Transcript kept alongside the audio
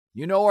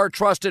You know our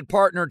trusted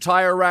partner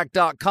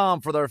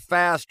TireRack.com for their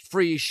fast,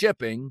 free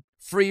shipping,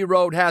 free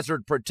road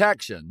hazard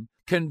protection,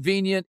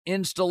 convenient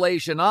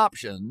installation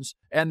options,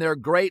 and their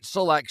great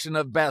selection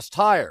of best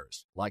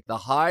tires, like the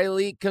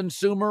highly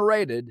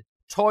consumer-rated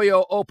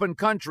Toyo Open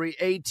Country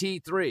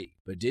AT3.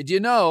 But did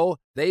you know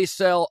they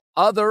sell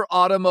other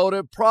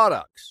automotive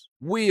products?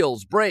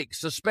 Wheels,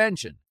 brakes,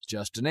 suspension,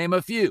 just to name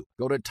a few.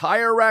 Go to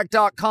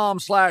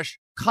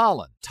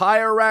TireRack.com/Colin.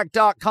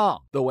 TireRack.com,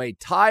 the way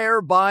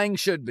tire buying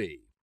should be.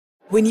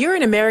 When you're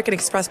an American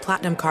Express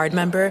Platinum card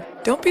member,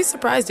 don't be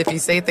surprised if you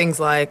say things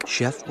like,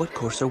 "Chef, what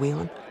course are we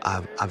on?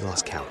 I've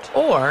lost count."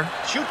 Or,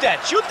 Shoot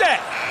that!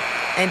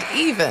 and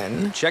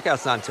even,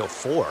 Checkout's not until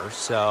 4,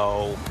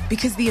 so...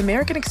 Because the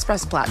American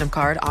Express Platinum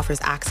Card offers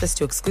access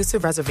to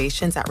exclusive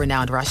reservations at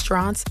renowned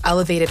restaurants,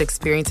 elevated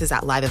experiences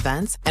at live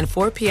events, and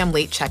 4 p.m.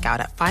 late checkout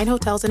at fine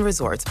hotels and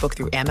resorts booked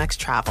through Amex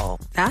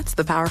Travel. That's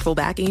the powerful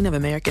backing of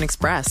American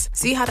Express.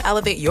 See how to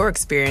elevate your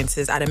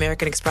experiences at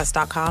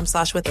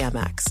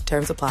americanexpress.com/withAmex.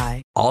 Terms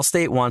apply.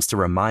 Allstate wants to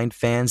remind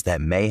fans that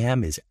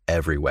mayhem is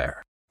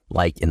everywhere.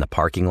 Like in the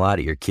parking lot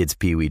at your kid's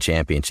Pee Wee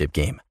Championship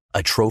game.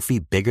 A trophy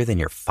bigger than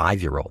your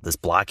 5-year-old is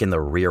blocking the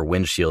rear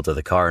windshield of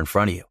the car in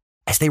front of you.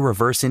 As they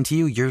reverse into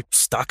you, you're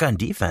stuck on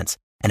defense.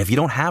 And if you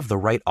don't have the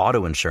right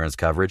auto insurance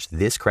coverage,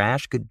 this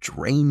crash could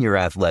drain your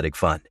athletic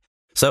fund.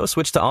 So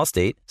switch to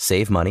Allstate,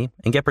 save money,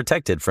 and get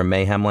protected from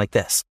mayhem like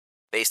this.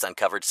 Based on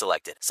coverage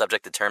selected,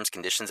 subject to terms,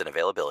 conditions, and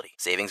availability.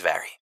 Savings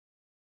vary.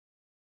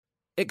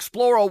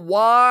 Explore a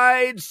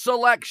wide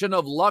selection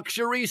of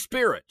luxury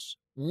spirits,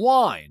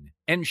 wine,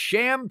 and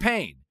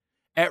champagne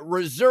at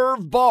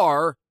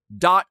ReserveBar.com.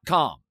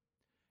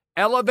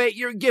 Elevate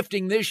your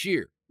gifting this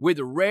year with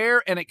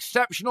rare and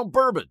exceptional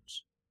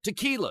bourbons,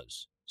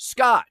 tequilas,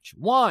 scotch,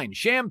 wine,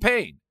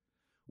 champagne,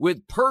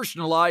 with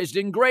personalized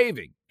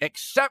engraving,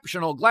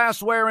 exceptional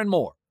glassware, and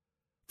more.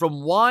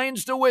 From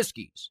wines to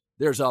whiskeys,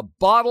 there's a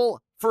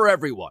bottle for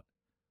everyone.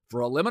 For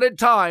a limited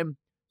time,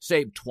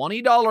 save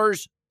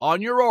 $20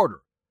 on your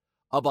order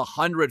of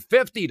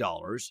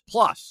 $150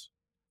 plus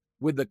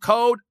with the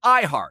code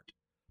IHEART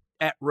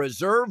at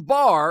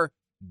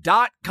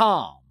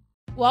ReserveBar.com.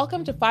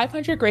 Welcome to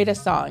 500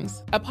 Greatest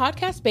Songs, a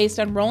podcast based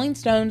on Rolling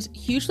Stone's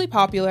hugely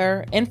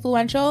popular,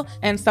 influential,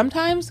 and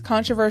sometimes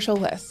controversial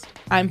list.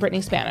 I'm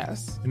Brittany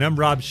Spanos. And I'm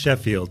Rob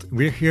Sheffield.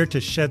 We're here to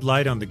shed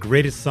light on the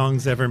greatest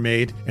songs ever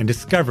made and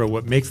discover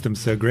what makes them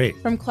so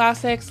great. From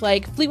classics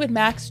like Fleetwood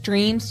Mac's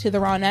Dreams to the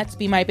Ronettes'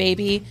 Be My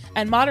Baby,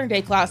 and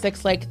modern-day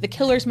classics like The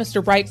Killers'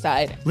 Mr.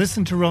 Brightside.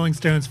 Listen to Rolling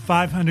Stone's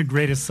 500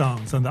 Greatest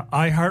Songs on the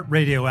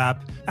iHeartRadio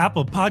app,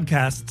 Apple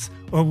Podcasts,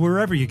 or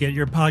wherever you get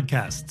your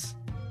podcasts.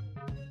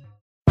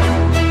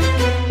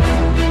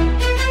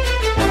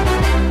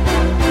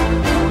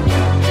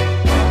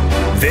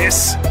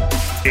 This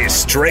is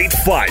Straight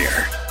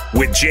Fire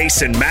with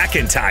Jason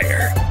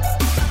McIntyre.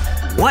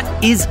 What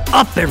is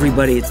up,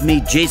 everybody? It's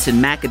me, Jason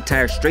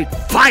McIntyre, Straight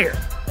Fire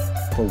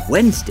for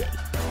Wednesday,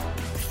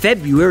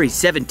 February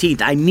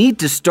 17th. I need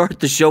to start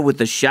the show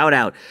with a shout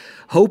out.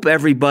 Hope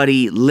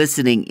everybody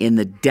listening in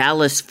the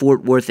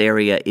Dallas-Fort Worth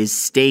area is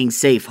staying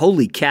safe.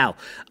 Holy cow.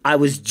 I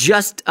was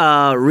just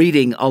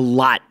reading a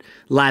lot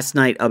last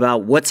night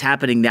about what's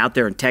happening out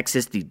there in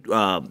Texas. The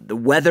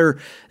weather,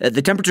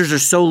 the temperatures are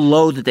so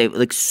low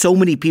that so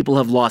many people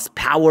have lost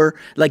power.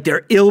 Like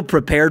they're ill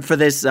prepared for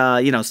this.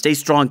 Stay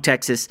strong,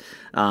 Texas.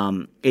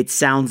 It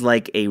sounds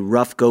like a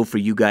rough go for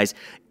you guys.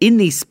 In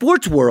the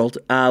sports world,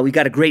 we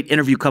got a great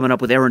interview coming up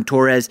with Aaron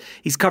Torres.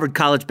 He's covered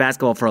college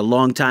basketball for a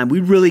long time. We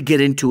really get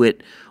into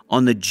it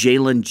on the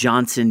Jalen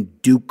Johnson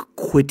Duke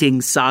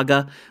quitting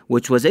saga,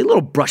 which was a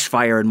little brush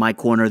fire in my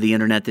corner of the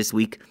internet this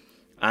week.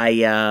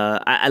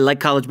 I like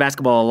college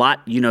basketball a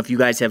lot. You know, if you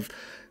guys have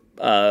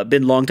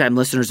been longtime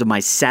listeners of my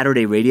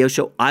Saturday radio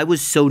show, I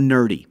was so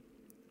nerdy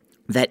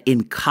that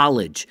in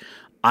college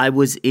I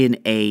was in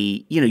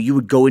you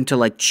would go into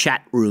like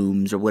chat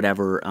rooms or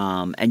whatever,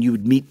 and you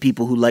would meet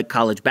people who like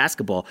college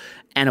basketball,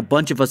 and a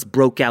bunch of us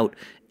broke out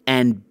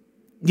and,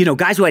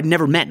 guys who I'd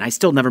never met and I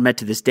still never met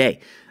to this day.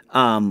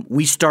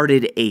 We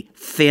started a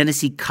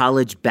fantasy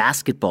college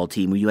basketball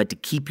team where you had to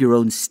keep your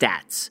own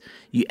stats.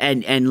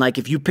 And like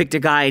if you picked a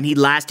guy and he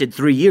lasted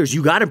 3 years,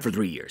 you got him for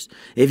 3 years.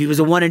 If he was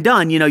a one and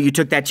done, you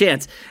took that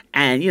chance.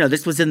 And,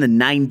 this was in the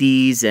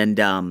 90s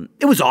and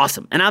it was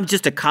awesome. And I'm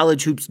just a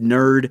college hoops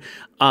nerd.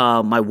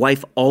 My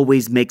wife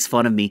always makes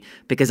fun of me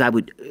because I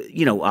would,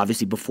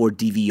 obviously before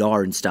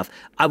DVR and stuff,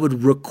 I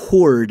would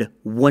record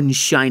one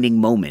shining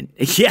moment.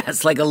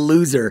 Yes, like a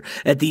loser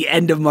at the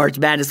end of March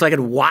Madness so I could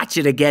watch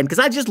it again because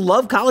I just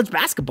love college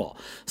basketball.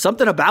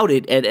 Something about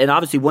it. And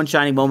obviously one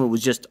shining moment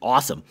was just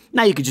awesome.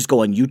 Now you could just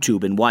go on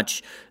YouTube and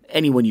watch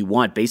anyone you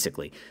want,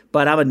 basically.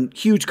 But I'm a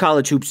huge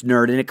college hoops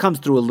nerd, and it comes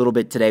through a little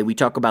bit today. We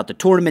talk about the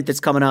tournament that's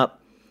coming up.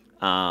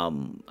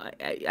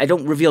 I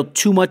don't reveal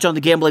too much on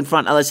the gambling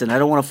front. Listen, I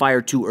don't want to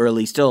fire too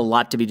early. Still a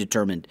lot to be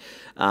determined.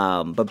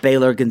 But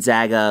Baylor,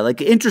 Gonzaga,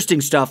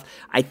 interesting stuff.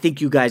 I think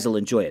you guys will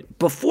enjoy it.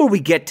 Before we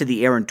get to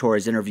the Aaron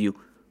Torres interview,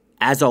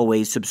 as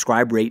always,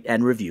 subscribe, rate,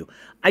 and review.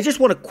 I just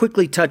want to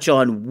quickly touch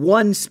on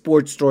one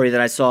sports story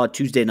that I saw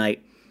Tuesday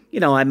night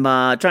I'm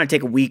trying to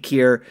take a week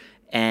here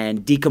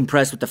and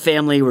decompress with the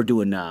family. We're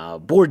doing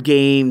board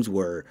games.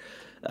 We're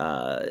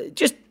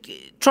just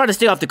trying to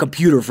stay off the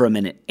computer for a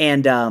minute.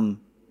 And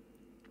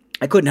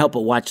I couldn't help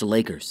but watch the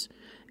Lakers.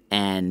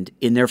 And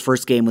in their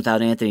first game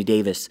without Anthony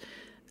Davis,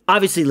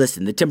 obviously,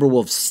 listen, the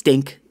Timberwolves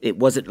stink. It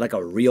wasn't like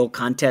a real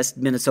contest.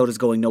 Minnesota's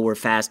going nowhere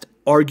fast.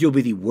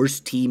 Arguably the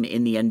worst team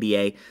in the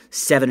NBA,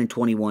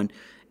 7-21.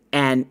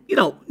 And,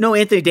 no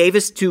Anthony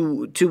Davis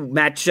to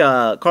match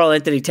Karl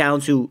Anthony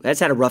Towns, who has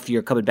had a rough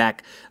year coming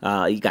back.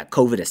 He got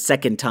COVID a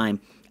second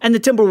time. And the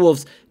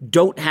Timberwolves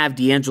don't have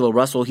D'Angelo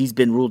Russell. He's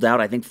been ruled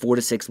out, I think, 4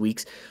 to 6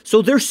 weeks.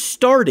 So they're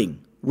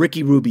starting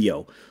Ricky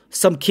Rubio,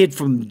 some kid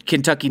from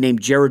Kentucky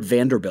named Jared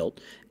Vanderbilt,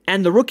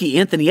 and the rookie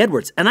Anthony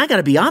Edwards. And I got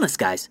to be honest,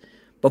 guys,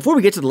 before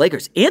we get to the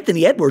Lakers,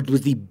 Anthony Edwards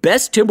was the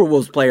best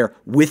Timberwolves player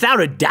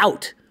without a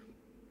doubt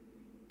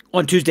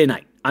on Tuesday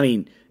night. I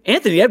mean,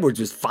 Anthony Edwards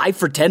was 5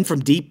 for 10 from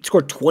deep,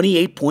 scored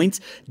 28 points,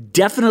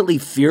 definitely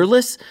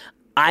fearless.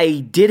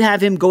 I did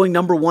have him going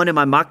number 1 in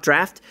my mock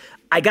draft.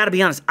 I got to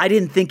be honest, I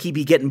didn't think he'd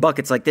be getting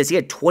buckets like this. He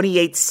had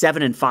 28,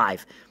 7, and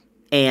 5.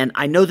 And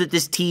I know that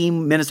this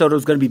team, Minnesota,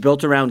 is going to be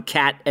built around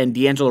Cat and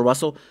D'Angelo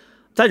Russell.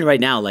 I'm telling you right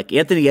now,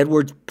 Anthony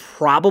Edwards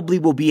probably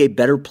will be a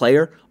better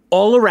player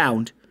all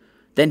around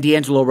than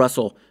D'Angelo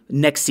Russell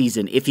next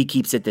season if he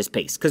keeps at this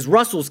pace. Because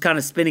Russell's kind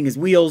of spinning his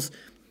wheels.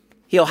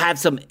 He'll have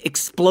some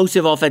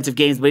explosive offensive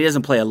games, but he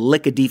doesn't play a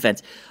lick of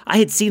defense. I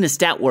had seen a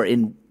stat where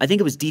I think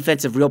it was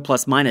defensive real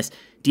plus minus,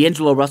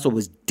 D'Angelo Russell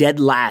was dead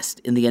last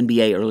in the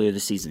NBA earlier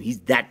this season. He's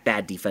that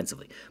bad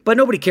defensively. But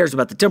nobody cares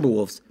about the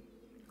Timberwolves.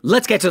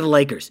 Let's get to the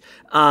Lakers.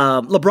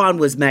 LeBron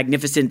was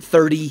magnificent,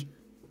 30,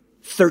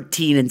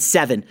 13, and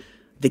 7.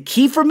 The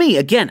key for me,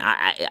 again,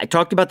 I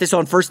talked about this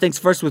on First Things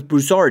First with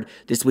Broussard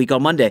this week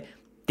on Monday.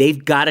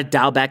 They've got to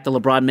dial back the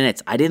LeBron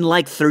minutes. I didn't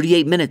like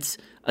 38 minutes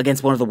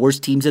against one of the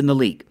worst teams in the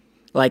league.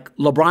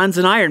 LeBron's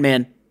an Iron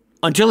Man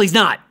until he's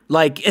not.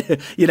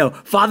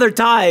 Father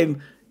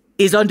Time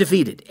is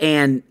undefeated.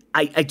 And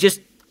I just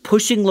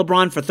pushing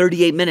LeBron for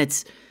 38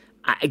 minutes,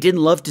 I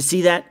didn't love to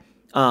see that.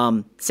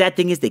 Sad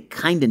thing is they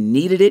kind of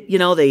needed it.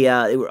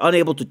 They were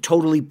unable to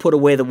totally put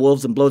away the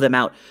Wolves and blow them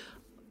out.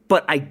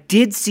 But I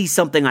did see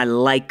something I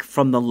like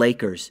from the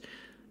Lakers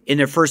in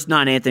their first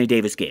non-Anthony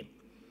Davis game.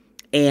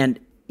 And,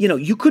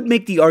 you could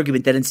make the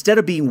argument that instead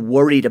of being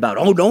worried about,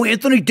 oh, no,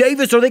 Anthony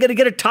Davis, are they going to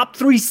get a top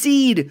 3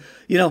 seed?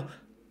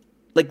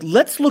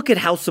 Let's look at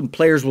how some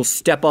players will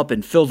step up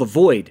and fill the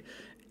void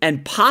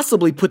and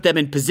possibly put them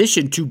in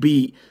position to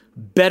be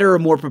better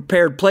and more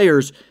prepared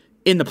players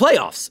in the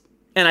playoffs.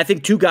 And I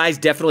think 2 guys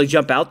definitely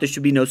jump out. This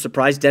should be no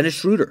surprise. Dennis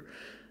Schroeder.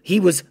 He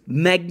was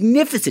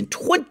magnificent,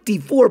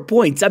 24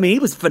 points. I mean, he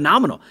was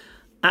phenomenal.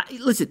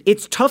 Listen,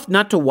 it's tough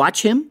not to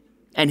watch him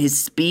and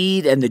his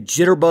speed and the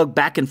jitterbug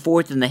back and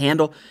forth in the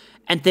handle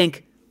and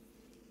think,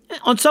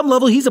 on some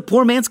level, he's a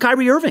poor man's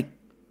Kyrie Irving.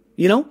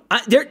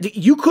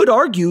 You could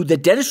argue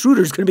that Dennis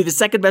Schroeder is going to be the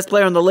second best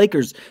player on the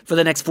Lakers for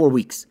the next 4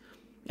 weeks.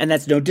 And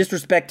that's no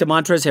disrespect to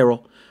Montrezl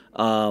Harrell.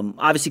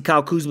 Obviously,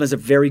 Kyle Kuzma is a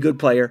very good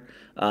player.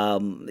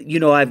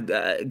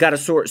 I've got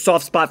a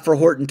soft spot for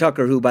Horton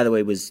Tucker, who, by the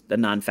way, was a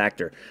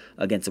non-factor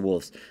against the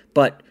Wolves.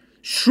 But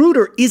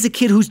Schroeder is a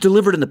kid who's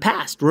delivered in the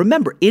past.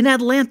 Remember, in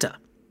Atlanta,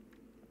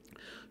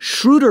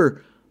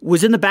 Schroeder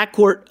was in the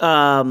backcourt.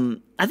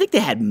 I think they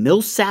had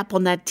Millsap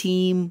on that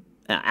team,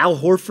 Al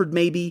Horford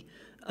maybe.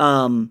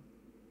 And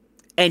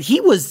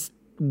he was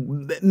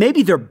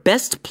maybe their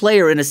best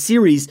player in a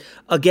series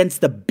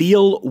against the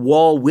Beal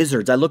Wall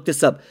Wizards. I looked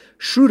this up.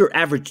 Schroeder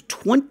averaged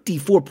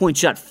 24 points,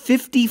 shot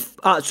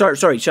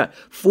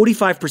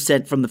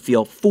 45% from the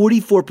field,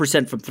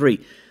 44% from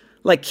 3.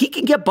 He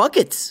can get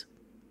buckets.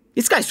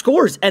 This guy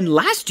scores. And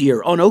last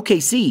year on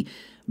OKC,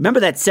 remember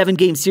that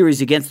 7-game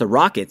series against the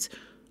Rockets?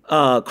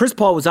 Chris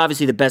Paul was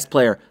obviously the best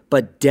player,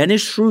 but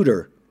Dennis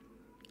Schroeder,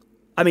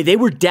 I mean, they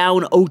were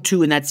down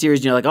 0-2 in that series,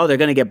 and you're like, oh, they're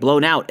going to get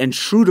blown out. And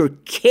Schroeder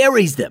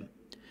carries them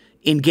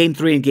in Game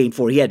 3 and Game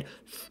 4. He had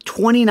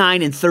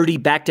 29 and 30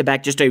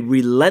 back-to-back, just a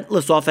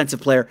relentless offensive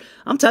player.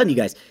 I'm telling you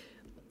guys,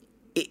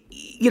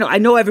 I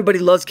know everybody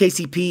loves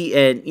KCP,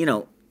 and,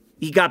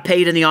 he got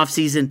paid in the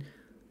offseason.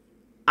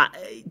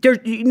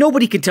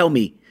 Nobody can tell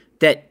me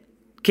that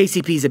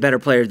KCP is a better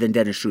player than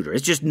Dennis Schroeder.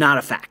 It's just not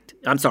a fact.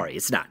 I'm sorry,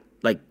 it's not.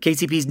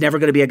 KCP is never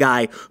going to be a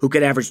guy who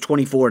could average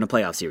 24 in a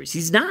playoff series.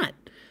 He's not.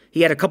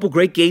 He had a couple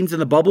great games in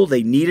the bubble.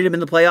 They needed him in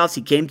the playoffs.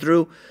 He came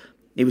through.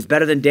 He was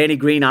better than Danny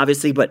Green,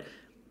 obviously, but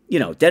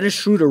Dennis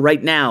Schroeder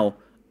right now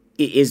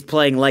is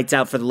playing lights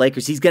out for the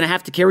Lakers. He's going to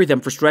have to carry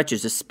them for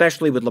stretches,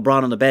 especially with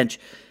LeBron on the bench.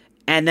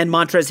 And then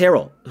Montrezl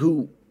Harrell,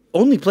 who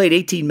only played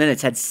 18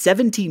 minutes, had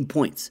 17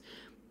 points.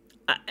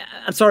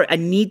 I'm sorry, I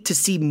need to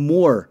see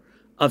more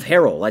of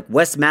Harrell.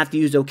 Wes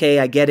Matthews, okay,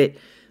 I get it.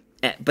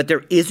 But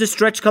there is a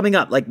stretch coming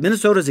up.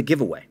 Minnesota's a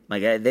giveaway.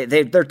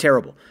 They're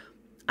terrible.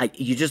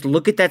 You just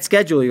look at that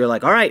schedule, you're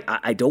like, all right,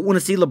 I don't want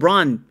to see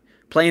LeBron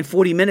playing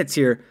 40 minutes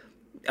here.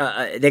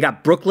 They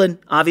got Brooklyn,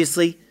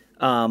 obviously,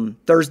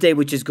 Thursday,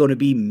 which is going to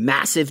be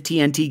massive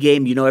TNT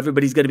game.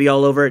 Everybody's going to be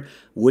all over it.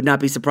 Would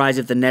not be surprised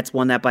if the Nets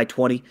won that by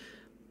 20.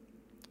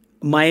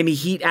 Miami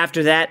Heat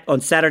after that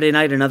on Saturday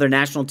night, another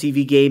national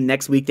TV game.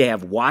 Next week they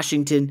have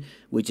Washington,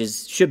 which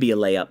should be a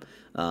layup.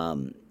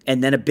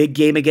 And then a big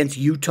game against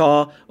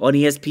Utah on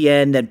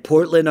ESPN, then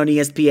Portland on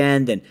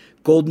ESPN, then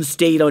Golden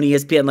State on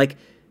ESPN. Like,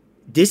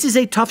 this is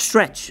a tough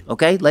stretch,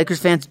 okay? Lakers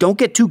fans, don't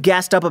get too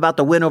gassed up about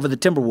the win over the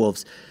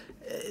Timberwolves.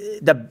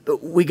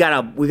 We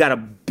got a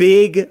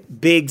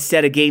big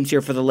set of games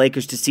here for the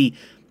Lakers to see,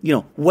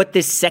 what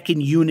this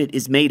second unit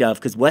is made of,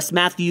 because Wes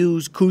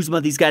Matthews,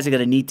 Kuzma, these guys are going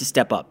to need to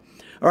step up.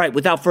 All right,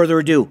 without further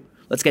ado,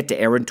 let's get to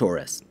Aaron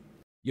Torres.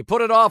 You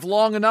put it off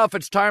long enough,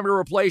 it's time to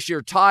replace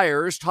your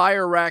tires.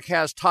 Tire Rack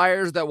has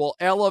tires that will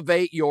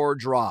elevate your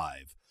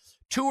drive.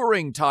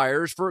 Touring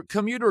tires for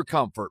commuter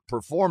comfort,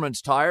 performance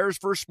tires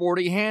for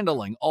sporty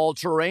handling,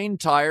 all-terrain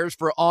tires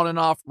for on- and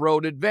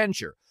off-road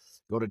adventure.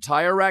 Go to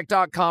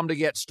TireRack.com to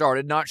get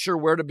started. Not sure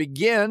where to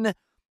begin?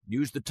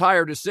 Use the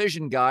Tire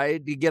Decision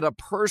Guide to get a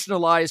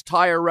personalized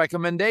tire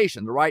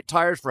recommendation, the right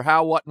tires for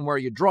how, what, and where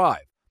you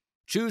drive.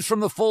 Choose from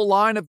the full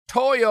line of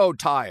Toyo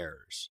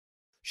tires.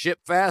 Ship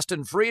fast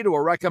and free to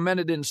a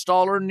recommended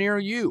installer near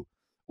you,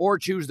 or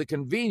choose the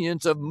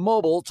convenience of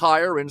mobile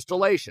tire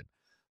installation.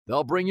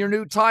 They'll bring your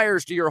new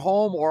tires to your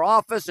home or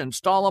office,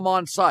 install them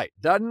on site.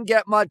 Doesn't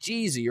get much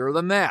easier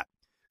than that.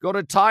 Go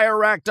to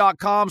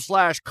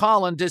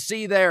TireRack.com/Colin to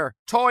see their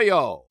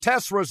Toyo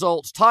test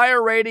results,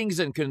 tire ratings,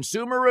 and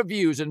consumer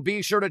reviews, and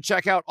be sure to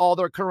check out all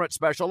their current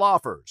special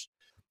offers.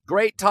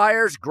 Great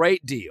tires,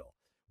 great deal.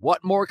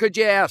 What more could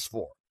you ask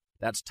for?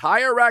 That's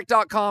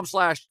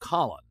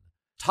TireRack.com/Colin.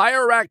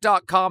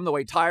 TireRack.com, the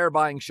way tire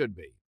buying should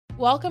be.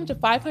 Welcome to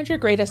 500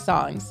 Greatest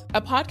Songs,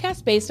 a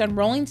podcast based on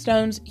Rolling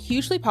Stone's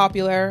hugely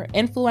popular,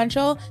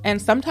 influential,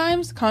 and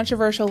sometimes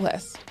controversial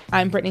list.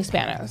 I'm Brittany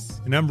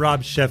Spanos. And I'm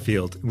Rob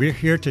Sheffield. We're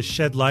here to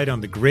shed light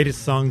on the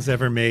greatest songs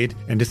ever made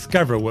and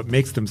discover what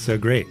makes them so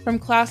great. From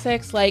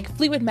classics like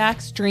Fleetwood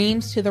Mac's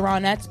Dreams to the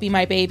Ronettes' Be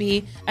My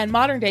Baby, and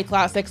modern-day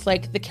classics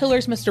like The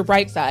Killer's Mr.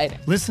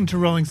 Brightside. Listen to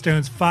Rolling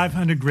Stone's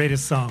 500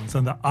 Greatest Songs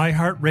on the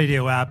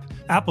iHeartRadio app,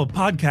 Apple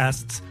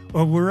Podcasts,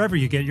 or wherever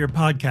you get your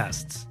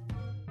podcasts.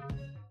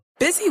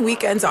 Busy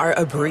weekends are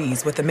a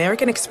breeze with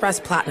American Express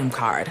Platinum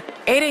Card.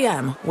 8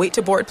 a.m., wait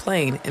to board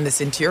plane in the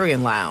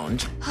Centurion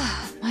Lounge.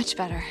 Much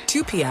better.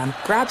 2 p.m.,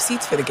 grab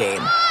seats for the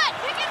game.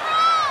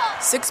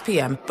 6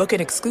 p.m., book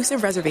an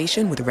exclusive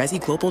reservation with Resy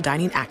Global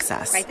Dining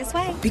Access. Right this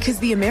way. Because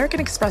the American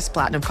Express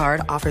Platinum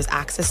Card offers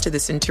access to the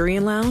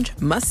Centurion Lounge,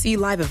 must-see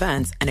live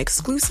events, and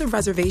exclusive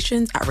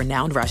reservations at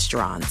renowned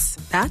restaurants.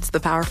 That's the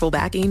powerful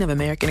backing of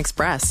American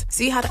Express.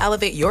 See how to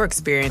elevate your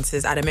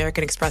experiences at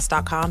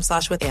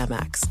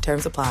americanexpress.com/withAmex.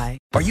 Terms apply.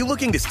 Are you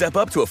looking to step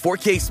up to a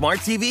 4K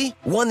smart TV?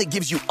 One that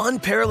gives you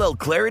unparalleled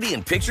clarity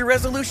and picture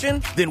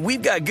resolution? Then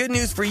we've got good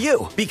news for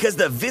you, because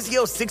the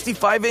Vizio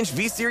 65-inch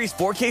V-Series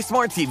 4K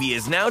smart TV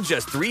is now just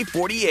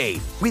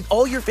 $348. With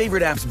all your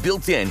favorite apps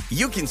built in,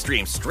 you can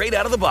stream straight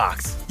out of the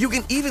box. You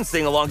can even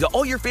sing along to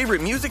all your favorite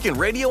music and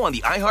radio on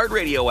the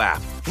iHeartRadio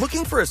app.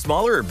 Looking for a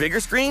smaller or bigger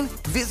screen?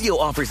 Vizio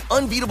offers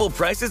unbeatable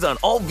prices on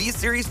all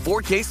V-Series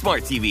 4K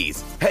smart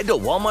TVs. Head to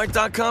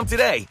Walmart.com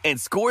today and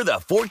score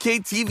the 4K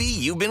TV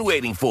you've been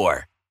waiting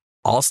for.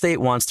 Allstate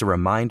wants to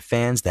remind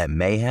fans that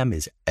mayhem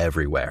is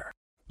everywhere.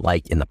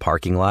 Like in the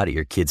parking lot at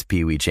your kid's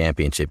Pee Wee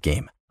Championship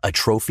game. A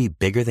trophy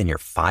bigger than your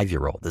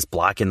 5-year-old is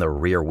blocking the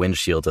rear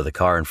windshield of the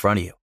car in front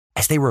of you.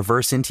 As they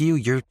reverse into you,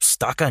 you're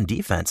stuck on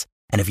defense.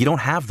 And if you don't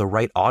have the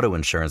right auto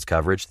insurance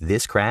coverage,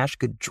 this crash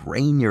could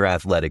drain your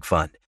athletic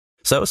fund.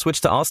 So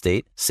switch to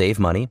Allstate, save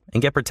money,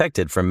 and get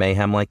protected from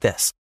mayhem like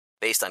this.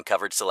 Based on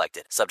coverage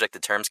selected, subject to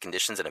terms,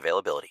 conditions, and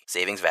availability.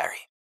 Savings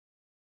vary.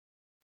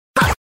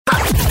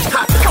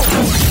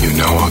 You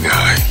know a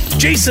guy.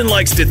 Jason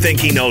likes to think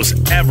he knows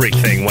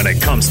everything when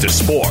it comes to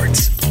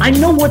sports. I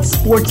know what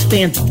sports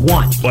fans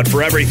want. But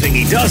for everything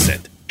he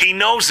doesn't, he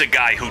knows a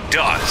guy who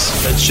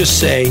does. Let's just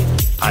say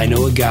I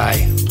know a guy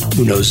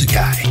who knows a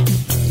guy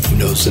who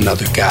knows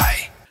another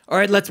guy. All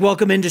right, let's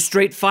welcome into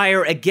Straight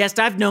Fire a guest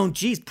I've known,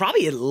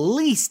 probably at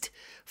least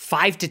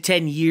 5 to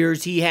 10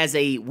 years. He has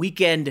a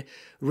weekend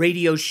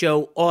radio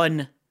show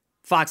on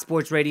Fox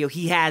Sports Radio.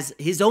 He has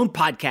his own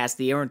podcast,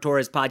 the Aaron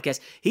Torres Podcast.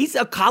 He's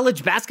a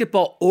college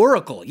basketball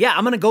oracle. Yeah,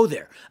 I'm going to go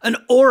there. An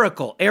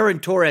oracle. Aaron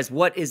Torres,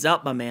 what is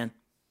up, my man?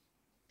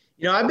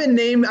 I've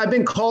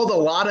been called a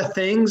lot of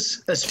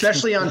things,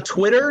 especially on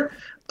Twitter.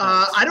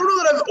 I don't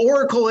know that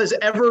Oracle has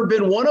ever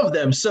been one of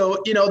them.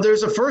 So,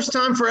 there's a first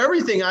time for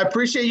everything. I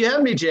appreciate you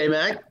having me,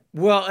 J-Mac.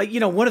 Well,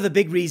 one of the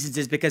big reasons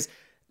is because,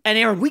 and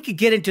Aaron, we could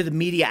get into the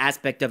media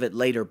aspect of it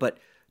later, but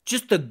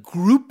just the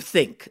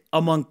groupthink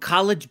among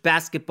college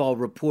basketball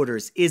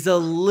reporters is a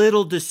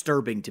little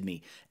disturbing to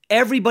me.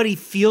 Everybody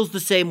feels the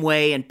same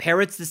way and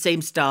parrots the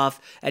same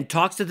stuff and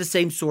talks to the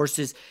same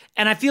sources.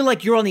 And I feel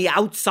like you're on the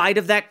outside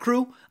of that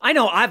crew. I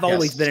know I've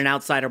always been an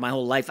outsider my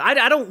whole life.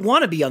 I don't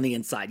want to be on the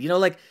inside.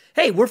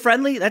 Hey, we're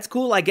friendly. That's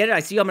cool. I get it.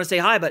 I see you. I'm going to say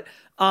hi. But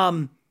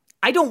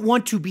I don't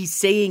want to be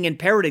saying and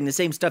parroting the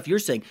same stuff you're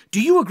saying. Do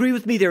you agree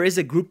with me there is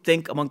a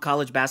groupthink among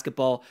college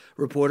basketball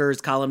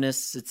reporters,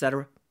 columnists,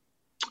 etc.?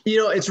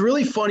 It's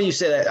really funny you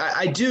say that.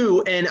 I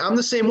do, and I'm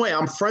the same way.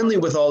 I'm friendly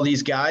with all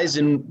these guys,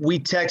 and we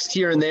text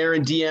here and there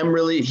and DM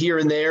really here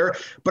and there,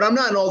 but I'm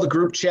not in all the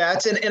group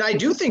chats. And I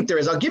do think there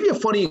is. I'll give you a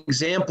funny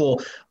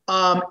example.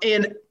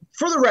 And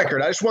for the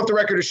record, I just want the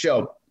record to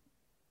show.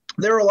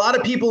 There are a lot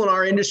of people in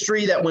our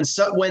industry that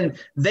when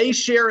they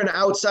share an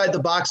outside the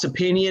box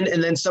opinion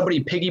and then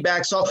somebody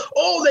piggybacks off,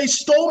 oh, they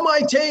stole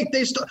my take.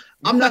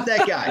 I'm not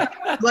that guy.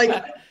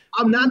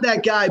 I'm not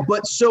that guy.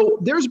 But so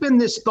there's been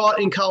this thought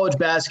in college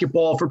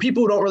basketball for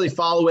people who don't really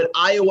follow it.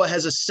 Iowa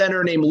has a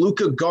center named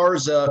Luka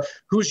Garza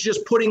who's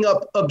just putting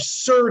up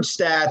absurd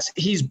stats.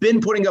 He's been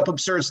putting up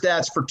absurd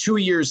stats for 2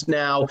 years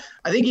now.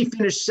 I think he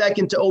finished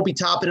second to Obi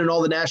Toppin in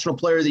all the National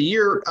Player of the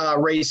Year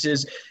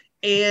races.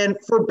 And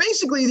for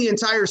basically the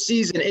entire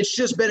season, it's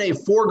just been a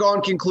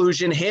foregone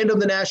conclusion. Hand him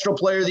the National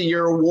Player of the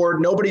Year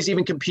award. Nobody's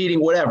even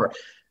competing, whatever.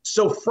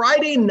 So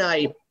Friday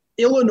night,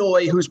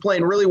 Illinois, who's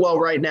playing really well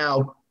right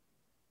now,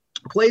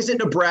 plays at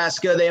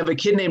Nebraska. They have a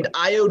kid named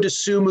Ayo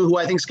Dosunmu, who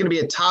I think is going to be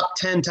a top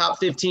 10, top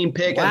 15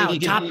 pick. Wow, I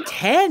think he top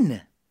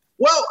 10?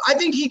 Well, I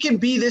think he can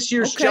be this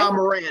year's Ja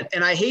Morant.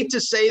 And I hate to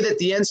say that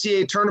the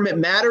NCAA tournament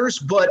matters,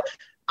 but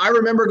I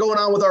remember going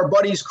on with our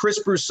buddies Chris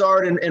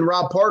Broussard and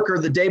Rob Parker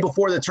the day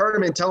before the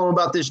tournament, telling them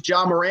about this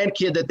Ja Morant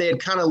kid that they had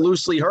kind of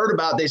loosely heard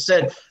about. They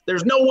said,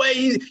 there's no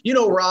way,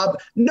 Rob,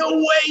 no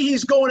way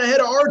he's going ahead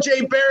of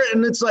RJ Barrett.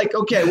 And it's like,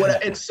 okay,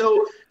 what? And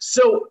so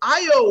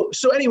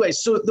anyway,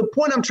 so the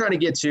point I'm trying to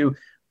get to,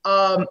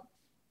 Ayo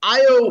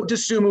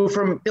Dosunmu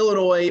from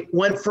Illinois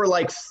went for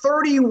like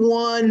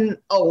 31,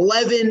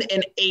 11,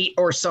 and 8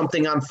 or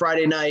something on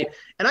Friday night.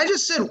 And I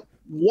just said,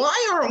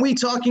 why aren't we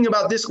talking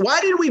about this?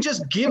 Why did we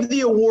just give the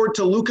award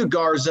to Luka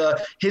Garza?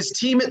 His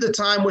team at the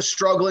time was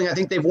struggling. I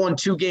think they've won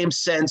 2 games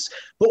since.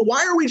 But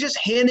why are we just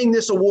handing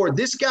this award?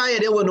 This guy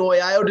at Illinois,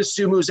 Ayo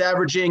Dosunmu, is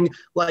averaging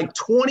like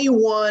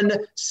 21,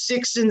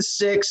 6 and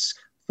 6,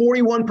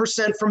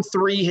 41% from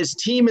 3. His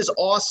team is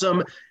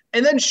awesome.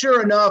 And then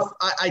sure enough,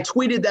 I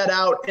tweeted that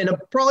out. And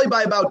probably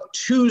by about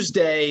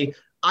Tuesday,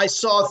 I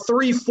saw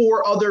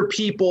 3-4 other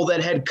people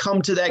that had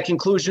come to that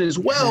conclusion as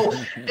well.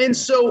 And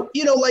so,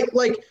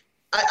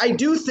 I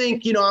do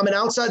think, I'm an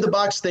outside the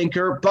box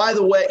thinker, by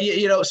the way,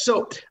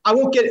 so I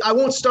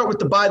won't start with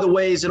the by the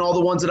ways and all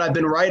the ones that I've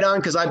been right on,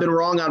 because I've been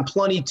wrong on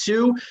plenty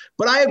too.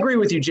 But I agree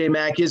with you,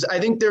 J-Mac, I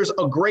think there's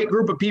a great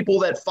group of people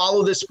that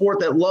follow this sport,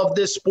 that love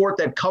this sport,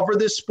 that cover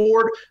this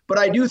sport. But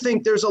I do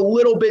think there's a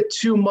little bit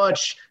too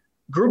much.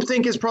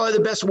 Groupthink is probably the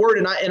best word.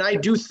 And I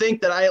do think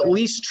that I at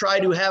least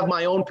try to have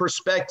my own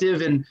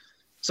perspective, and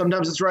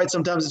sometimes it's right,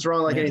 sometimes it's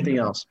wrong, like anything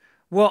else.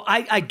 Well,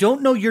 I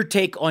don't know your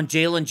take on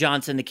Jalen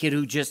Johnson, the kid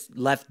who just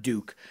left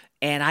Duke.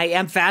 And I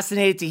am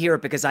fascinated to hear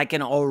it, because I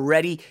can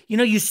already,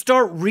 you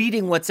start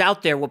reading what's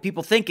out there, what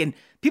people think, and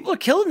people are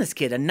killing this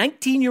kid, a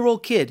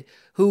 19-year-old kid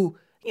who,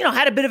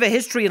 had a bit of a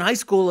history in high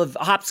school of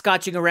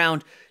hopscotching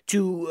around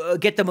to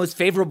get the most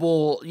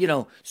favorable,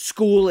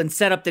 school and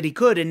setup that he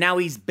could. And now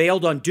he's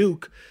bailed on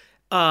Duke,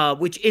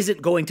 which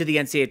isn't going to the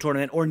NCAA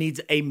tournament or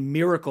needs a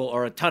miracle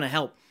or a ton of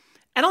help.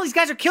 And all these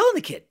guys are killing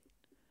the kid.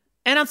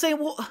 And I'm saying,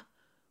 well,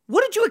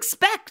 what did you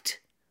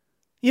expect?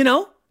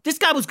 This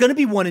guy was going to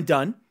be one and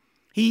done.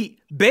 He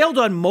bailed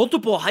on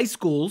multiple high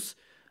schools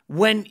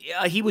when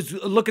he was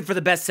looking for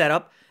the best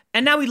setup.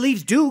 And now he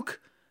leaves Duke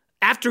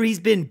after he's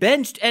been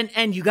benched,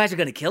 and you guys are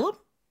going to kill him?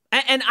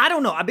 And I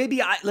don't know.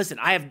 Listen,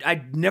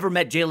 I've never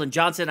met Jalen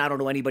Johnson. I don't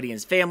know anybody in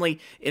his family,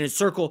 in his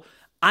circle.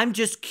 I'm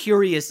just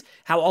curious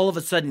how all of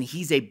a sudden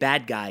he's a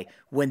bad guy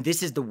when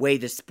this is the way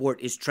the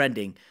sport is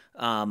trending,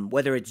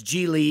 whether it's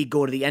G League,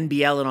 go to the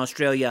NBL in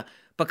Australia.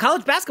 But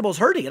college basketball is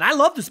hurting, and I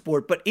love the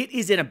sport, but it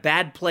is in a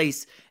bad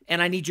place,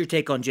 and I need your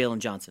take on Jalen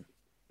Johnson.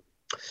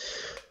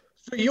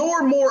 So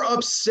you're more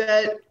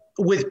upset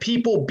with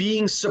people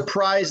being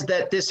surprised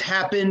that this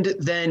happened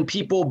than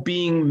people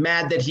being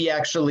mad that he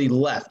actually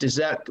left. Is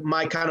that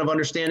my kind of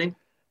understanding?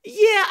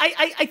 Yeah,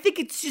 I think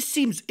it just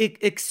seems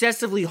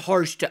excessively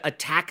harsh to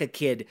attack a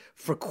kid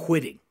for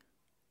quitting.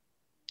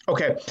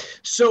 Okay,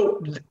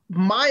 so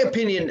my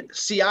opinion,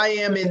 I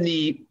am in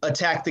the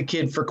attack the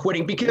kid for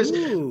quitting, because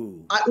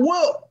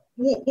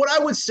what I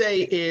would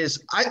say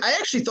is I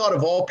actually thought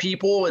of all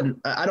people, and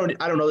I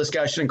don't know this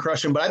guy, I shouldn't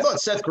crush him, but I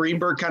thought Seth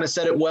Greenberg kind of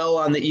said it well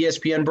on the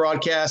ESPN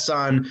broadcast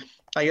on,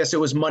 I guess it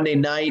was Monday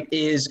night,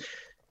 is,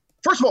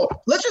 first of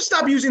all, let's just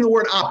stop using the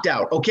word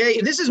opt-out,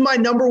 okay? This is my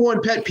number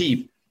one pet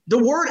peeve.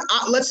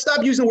 Let's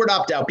stop using the word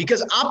opt-out,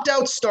 because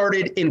opt-out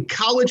started in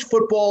college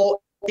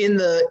football, in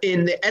the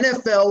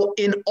NFL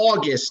in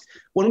August,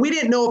 when we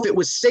didn't know if it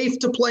was safe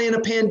to play in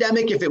a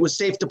pandemic, if it was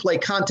safe to play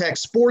contact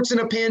sports in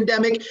a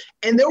pandemic.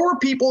 And there were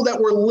people that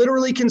were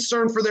literally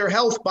concerned for their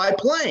health by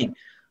playing.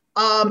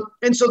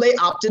 And so they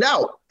opted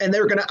out, and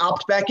they're going to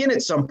opt back in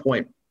at some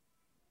point.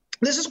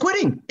 This is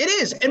quitting. It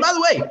is. And by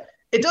the way,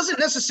 it doesn't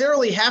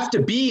necessarily have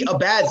to be a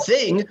bad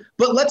thing,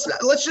 but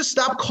let's just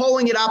stop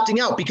calling it opting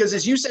out, because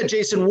as you said,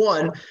 Jason,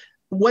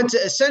 went to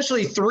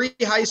essentially 3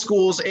 high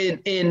schools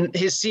in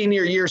his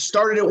senior year,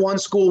 started at one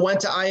school, went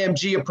to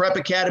IMG, a prep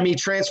academy,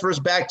 transfers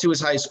back to his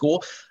high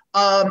school.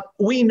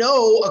 We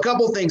know a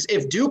couple things.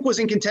 If Duke was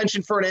in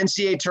contention for an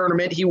NCAA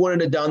tournament, he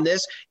wouldn't have done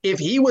this. If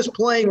he was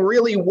playing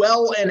really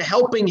well and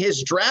helping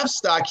his draft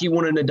stock, he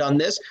wouldn't have done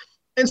this.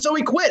 And so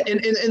he quit.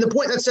 And the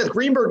point that Seth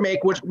Greenberg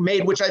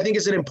made, which I think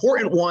is an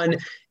important one,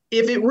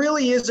 if it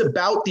really is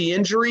about the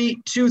injury,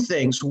 two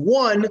things.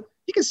 One,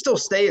 you can still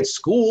stay at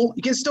school.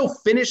 You can still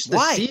finish the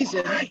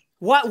season.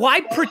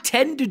 Why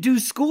pretend to do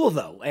school,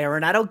 though,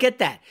 Aaron? I don't get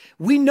that.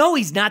 We know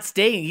he's not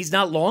staying. He's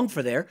not long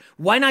for there.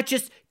 Why not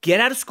just get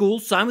out of school,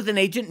 sign with an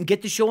agent, and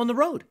get the show on the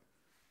road?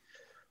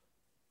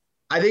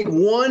 I think,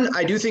 one,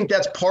 I do think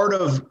that's part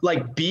of,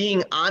 like,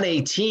 being on a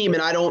team,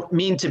 and I don't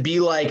mean to be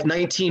like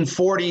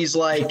 1940s,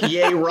 like,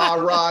 yay, rah,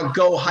 rah,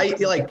 go,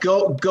 height, like,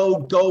 go.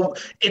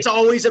 It's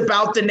always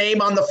about the name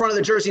on the front of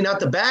the jersey, not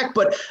the back.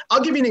 But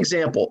I'll give you an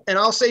example, and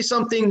I'll say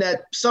something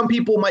that some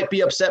people might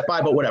be upset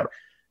by, but whatever.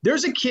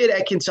 There's a kid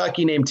at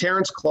Kentucky named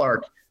Terrence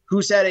Clark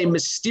who's had a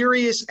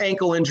mysterious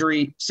ankle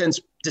injury since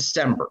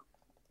December.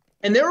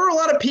 And there are a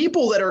lot of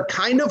people that are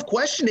kind of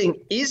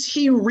questioning, is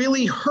he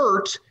really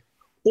hurt,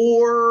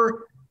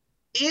 or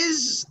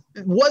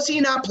was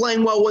he not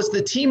playing well? Was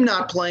the team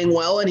not playing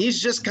well? And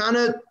he's just kind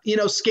of,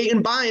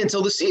 skating by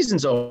until the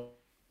season's over.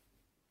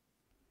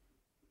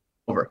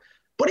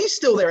 But he's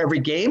still there every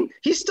game.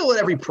 He's still at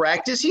every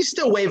practice. He's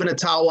still waving a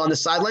towel on the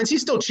sidelines.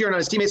 He's still cheering on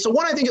his teammates. So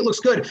one, I think it looks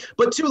good.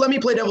 But two, let me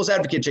play devil's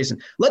advocate, Jason.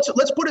 Let's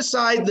put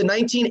aside the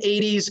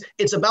 1980s.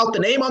 It's about the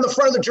name on the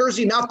front of the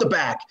jersey, not the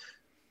back.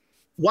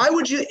 Why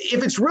would you,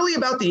 if it's really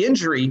about the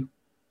injury,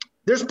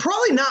 there's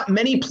probably not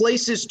many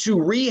places to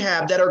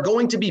rehab that are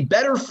going to be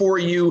better for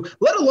you,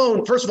 let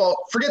alone, first of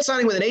all, forget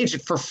signing with an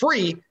agent for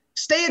free.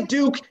 Stay at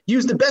Duke,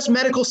 use the best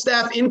medical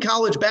staff in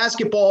college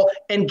basketball,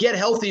 and get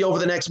healthy over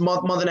the next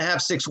month and a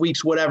half, 6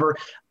 weeks, whatever.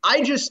 I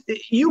don't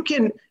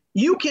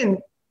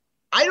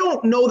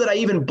know that I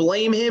even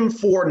blame him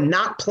for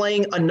not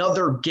playing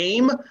another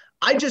game.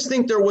 I just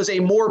think there was a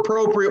more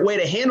appropriate way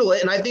to handle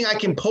it. And I think I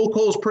can poke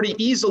holes pretty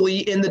easily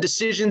in the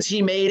decisions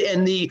he made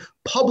and the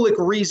public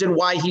reason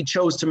why he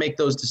chose to make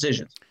those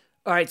decisions.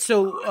 All right.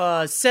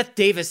 So Seth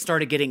Davis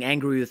started getting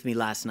angry with me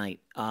last night,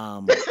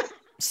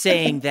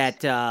 saying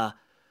that,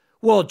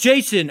 well,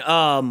 Jason,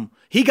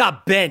 he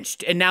got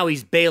benched and now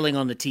he's bailing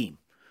on the team.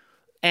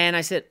 And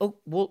I said, oh,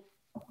 well,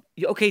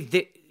 okay.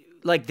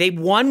 They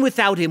won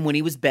without him when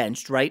he was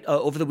benched, right?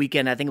 Over the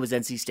weekend, I think it was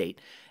NC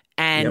State.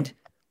 And yep.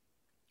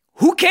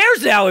 Who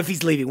cares now if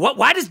he's leaving?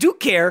 Why does Duke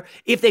care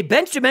if they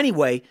benched him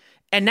anyway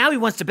and now he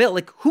wants to bail?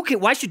 Like,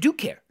 why should Duke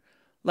care?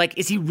 Like,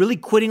 is he really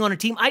quitting on a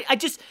team? I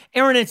just,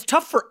 Aaron, it's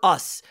tough for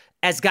us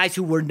as guys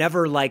who were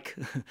never like,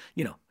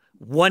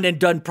 one and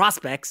done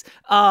prospects,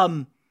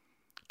 to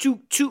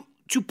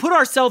put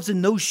ourselves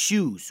in those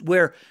shoes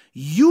where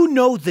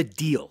the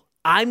deal.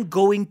 I'm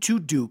going to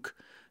Duke,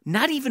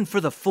 not even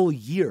for the full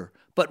year,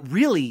 but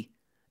really,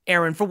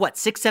 Aaron, for what,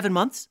 6-7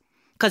 months?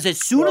 Because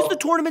as soon as the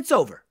tournament's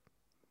over,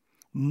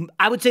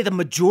 I would say the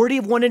majority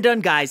of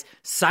one-and-done guys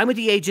sign with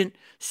the agent,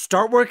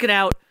 start working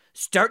out,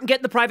 start and get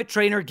in the private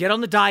trainer, get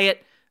on the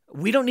diet.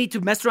 We don't need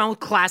to mess around with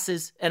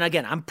classes. And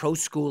again, I'm pro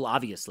school,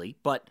 obviously,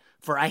 but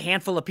for a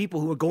handful of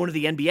people who are going to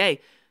the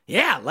NBA,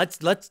 yeah, let's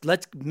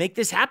make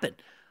this happen.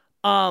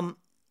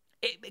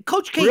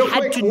 Coach K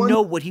had to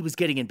know what he was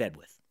getting in bed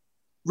with.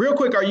 Real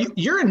quick,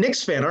 you're a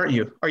Knicks fan, aren't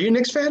you? Are you a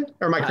Knicks fan,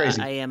 or am I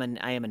crazy? I am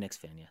a Knicks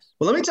fan, yes.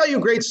 Well, let me tell you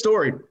a great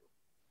story.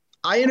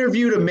 I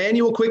interviewed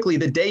Emmanuel Quickley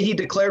the day he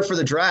declared for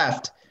the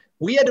draft.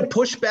 We had to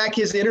push back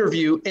his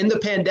interview in the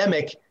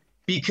pandemic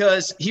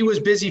because he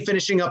was busy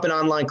finishing up an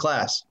online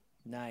class.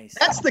 Nice.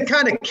 That's the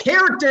kind of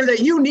character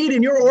that you need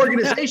in your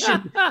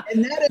organization.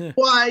 And that is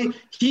why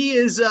he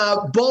is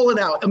balling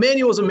out.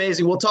 Emmanuel's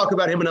amazing. We'll talk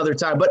about him another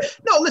time. But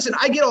no, listen,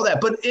 I get all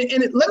that. But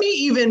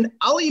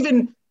I'll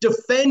even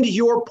defend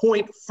your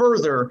point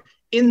further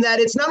in that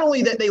it's not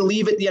only that they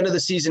leave at the end of the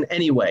season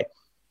anyway.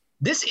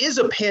 This is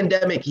a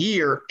pandemic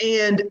year,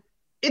 and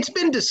it's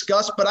been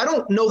discussed, but I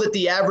don't know that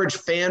the average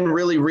fan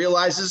really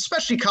realizes,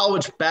 especially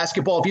college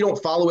basketball, if you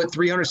don't follow it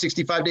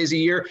 365 days a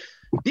year,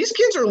 these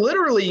kids are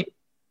literally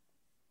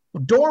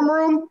dorm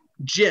room,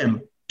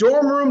 gym,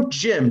 dorm room,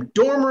 gym,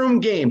 dorm room,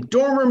 game,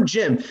 dorm room,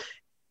 gym.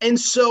 And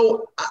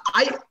so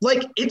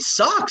it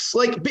sucks.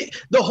 The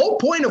whole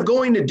point of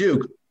going to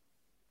Duke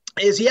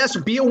is, yes,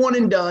 be a one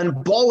and done,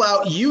 ball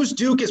out, use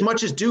Duke as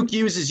much as Duke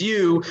uses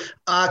you,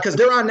 because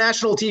they're on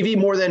national TV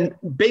more than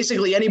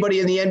basically anybody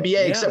in the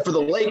NBA except for the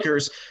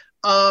Lakers.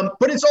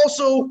 But it's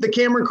also the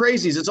Cameron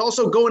Crazies. It's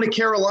also going to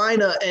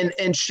Carolina and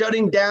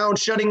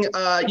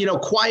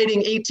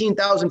quieting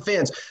 18,000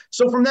 fans.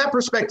 So from that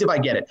perspective, I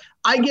get it.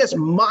 I guess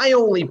my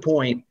only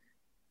point,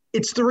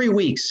 it's 3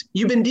 weeks.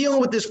 You've been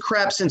dealing with this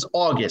crap since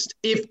August.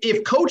 If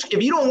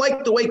you don't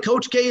like the way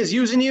Coach K is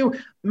using you,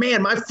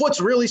 man, my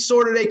foot's really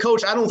sore today,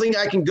 Coach. I don't think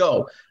I can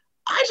go.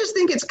 I just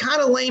think it's kind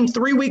of lame.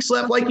 3 weeks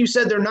left. Like you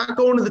said, they're not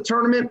going to the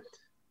tournament.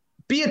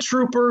 Be a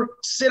trooper.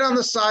 Sit on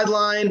the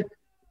sideline.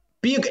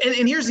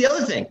 And here's the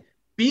other thing.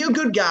 Be a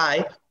good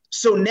guy.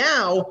 So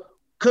now,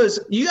 because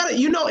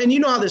you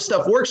know how this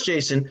stuff works,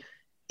 Jason.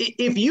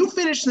 If you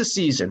finish the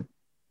season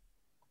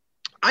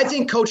I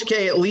think Coach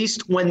K, at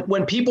least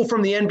when people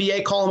from the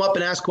NBA call him up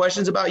and ask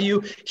questions about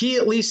you, he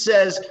at least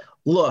says,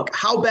 look,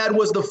 how bad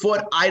was the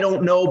foot? I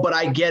don't know, but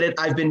I get it.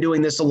 I've been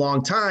doing this a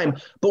long time.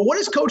 But what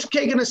is Coach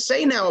K going to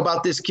say now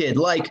about this kid?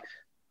 Like,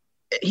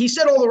 he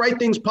said all the right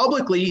things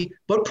publicly,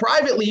 but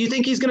privately, you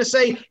think he's going to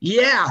say,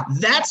 yeah,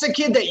 that's a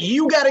kid that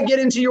you got to get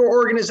into your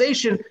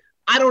organization?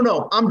 I don't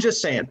know. I'm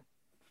just saying.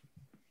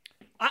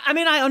 I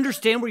mean, I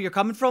understand where you're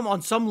coming from.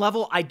 On some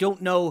level, I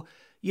don't know,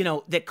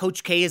 that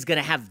Coach K is going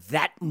to have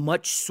that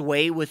much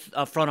sway with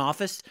a front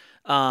office,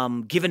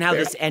 given how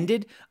this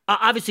ended.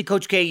 Obviously,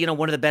 Coach K,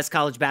 one of the best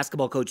college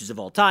basketball coaches of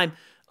all time.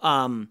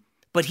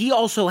 But he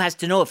also has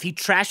to know if he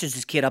trashes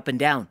his kid up and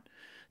down,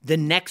 the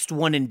next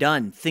one and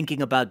done,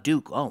 thinking about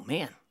Duke. Oh,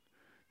 man.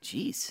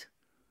 Jeez.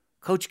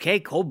 Coach K,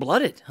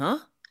 cold-blooded, huh?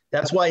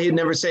 That's why he'd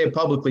never say it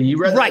publicly. You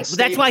read right.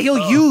 That's why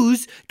he'll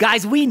use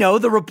guys we know,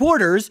 the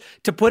reporters,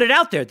 to put it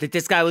out there that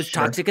this guy was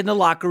toxic in the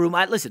locker room.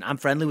 Listen, I'm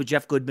friendly with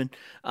Jeff Goodman.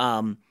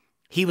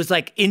 He was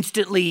like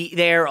instantly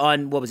there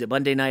on, what was it,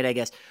 Monday night, I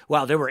guess.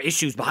 Well, there were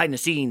issues behind the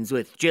scenes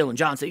with Jalen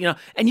Johnson,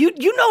 And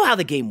you know how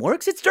the game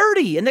works. It's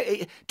dirty.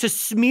 And to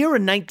smear a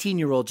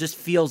 19-year-old just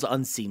feels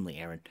unseemly,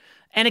 Aaron.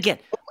 And again,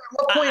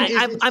 what point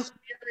is it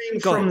smearing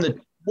from the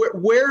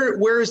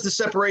where is the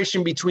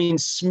separation between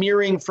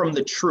smearing from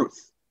the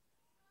truth?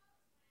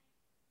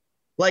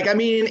 Like, I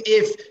mean,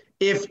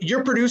 if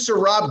your producer,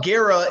 Rob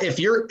Guerra, if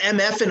you're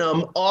MFing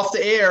him off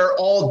the air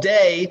all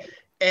day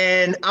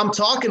and I'm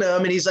talking to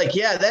him and he's like,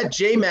 yeah, that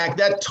J-Mac,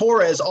 that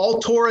Torres, all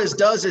Torres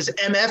does is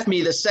MF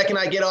me the second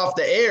I get off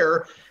the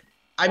air.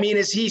 I mean,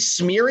 is he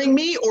smearing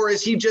me or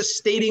is he just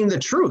stating the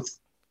truth?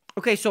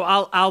 Okay, so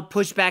I'll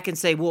push back and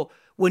say, well,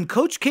 when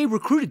Coach K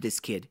recruited this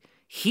kid,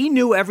 he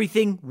knew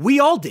everything we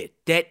all did,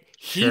 that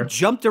he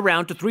jumped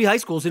around to 3 high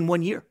schools in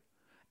 1 year.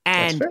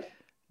 And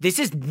this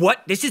is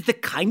the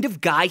kind of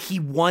guy he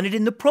wanted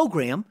in the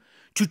program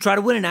to try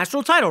to win a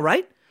national title,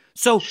 right?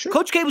 So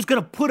Coach K was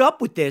going to put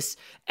up with this,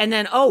 and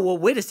then,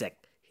 wait a sec.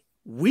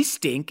 We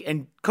stink,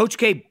 and Coach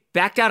K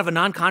backed out of a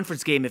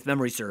non-conference game, if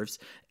memory serves,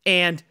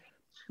 and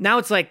now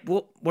it's like,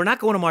 well, we're not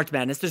going to March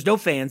Madness. There's no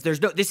fans.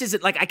 This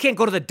isn't like, I can't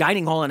go to the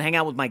dining hall and hang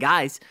out with my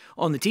guys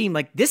on the team.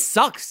 Like, this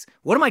sucks.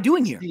 What am I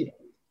doing here?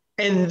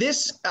 And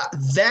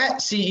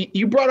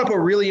you brought up a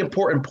really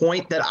important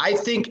point that I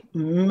think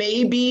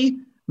maybe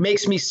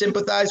makes me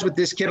sympathize with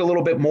this kid a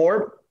little bit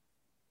more.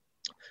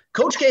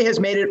 Coach K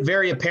has made it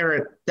very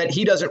apparent that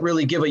he doesn't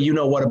really give a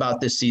you-know-what about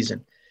this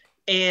season.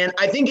 And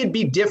I think it'd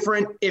be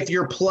different if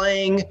you're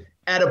playing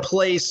at a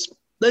place,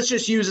 let's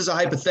just use as a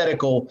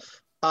hypothetical,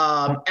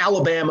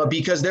 Alabama,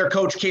 because their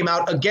coach came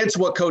out against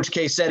what Coach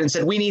K said and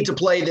said, we need to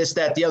play this,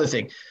 that, the other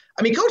thing.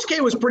 I mean, Coach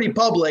K was pretty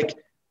public.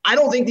 I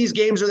don't think these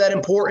games are that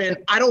important.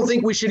 I don't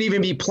think we should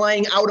even be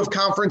playing out of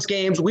conference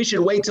games. We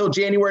should wait till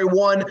January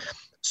 1.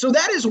 So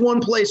that is one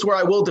place where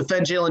I will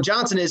defend Jalen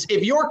Johnson is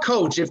if your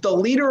coach, if the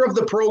leader of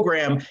the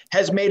program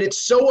has made it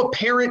so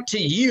apparent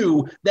to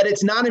you that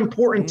it's not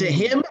important to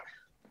him,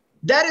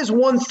 that is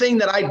one thing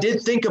that I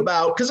did think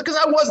about because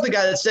I was the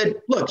guy that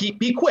said, look,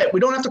 he quit.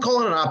 We don't have to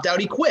call it an opt-out.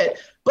 He quit.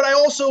 But I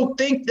also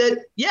think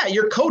that,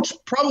 your coach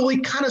probably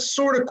kind of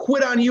sort of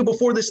quit on you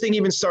before this thing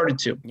even started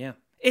to. Yeah.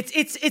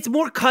 It's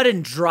more cut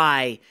and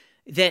dry.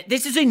 That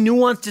this is a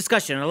nuanced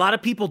discussion. And a lot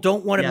of people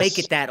don't want to make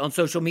it that on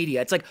social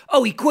media. It's like,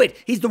 oh, he quit.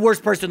 He's the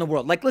worst person in the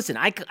world. Like, listen,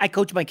 I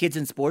coach my kids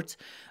in sports.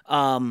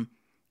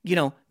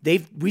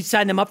 We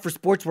signed them up for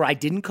sports where I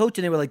didn't coach,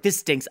 and they were like, this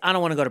stinks. I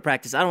don't want to go to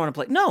practice. I don't want to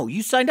play. No,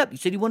 you signed up. You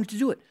said you wanted to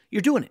do it.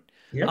 You're doing it.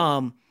 Yep.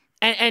 I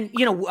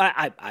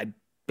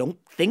don't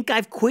think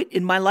I've quit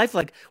in my life.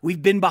 Like,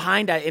 we've been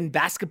behind in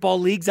basketball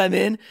leagues I'm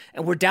in,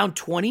 and we're down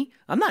 20.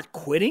 I'm not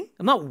quitting.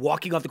 I'm not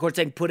walking off the court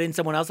saying, put in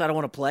someone else I don't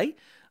want to play.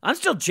 I'm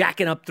still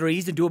jacking up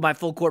threes and doing my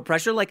full court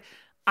pressure. Like,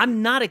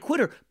 I'm not a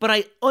quitter, but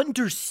I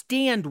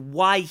understand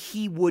why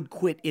he would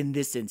quit in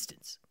this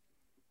instance.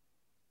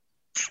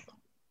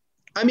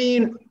 I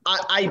mean,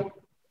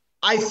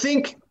 I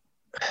think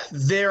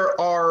there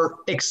are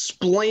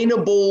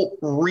explainable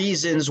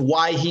reasons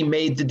why he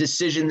made the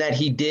decision that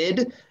he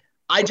did.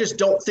 I just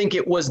don't think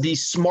it was the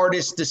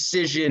smartest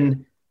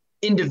decision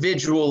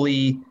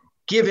individually,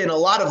 given a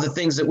lot of the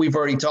things that we've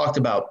already talked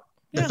about.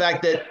 The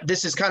fact that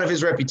this is kind of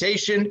his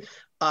reputation,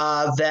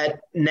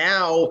 that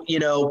now,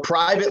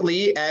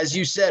 privately, as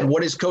you said,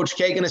 what is Coach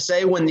K going to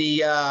say when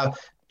the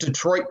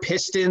Detroit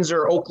Pistons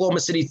or Oklahoma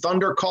City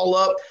Thunder call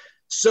up?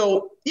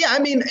 So, I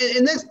mean,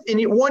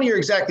 in 1 year,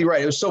 exactly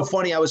right. It was so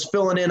funny. I was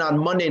filling in on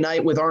Monday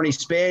night with Arnie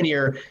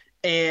Spanier,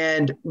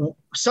 and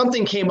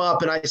something came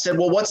up, and I said,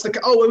 well,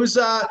 it was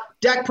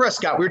Dak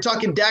Prescott. We were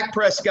talking Dak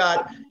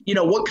Prescott,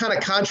 what kind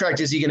of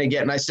contract is he going to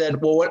get? And I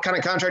said, well, what kind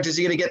of contract is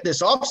he going to get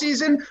this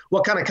offseason?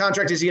 What kind of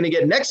contract is he going to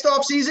get next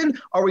offseason?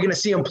 Are we going to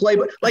see him play?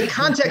 But like,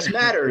 context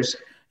matters.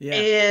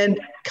 And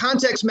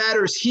context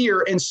matters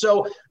here. And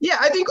so,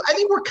 I think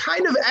we're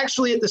kind of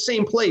actually at the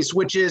same place,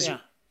 which is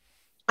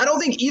I don't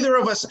think either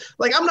of us,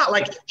 like, I'm not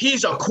like,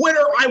 he's a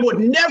quitter. I would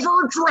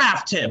never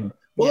draft him.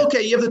 Well,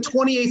 okay, you have the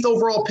 28th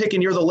overall pick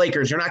and you're the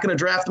Lakers. You're not going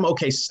to draft him?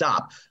 Okay,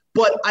 stop.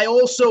 But I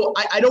also,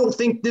 I don't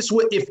think this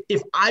would,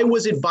 if I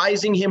was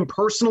advising him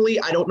personally,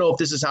 I don't know if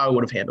this is how I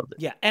would have handled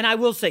it. Yeah, and I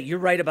will say, you're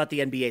right about the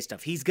NBA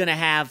stuff. He's going to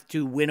have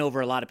to win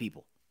over a lot of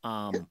people,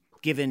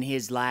 given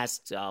his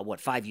last,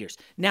 5 years.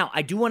 Now,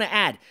 I do want to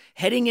add,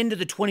 heading into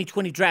the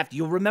 2020 draft,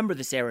 you'll remember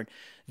this, Aaron,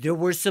 there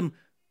were some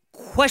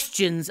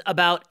questions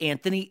about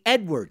Anthony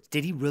Edwards.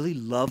 Did he really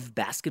love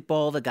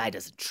basketball? The guy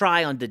doesn't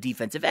try on the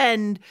defensive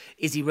end.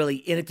 Is he really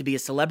in it to be a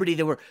celebrity?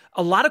 There were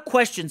a lot of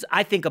questions,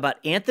 I think, about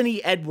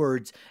Anthony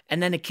Edwards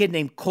and then a kid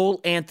named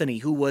Cole Anthony,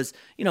 who was,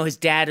 his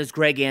dad is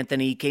Greg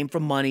Anthony, came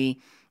from money.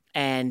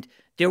 And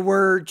there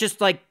were just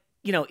like,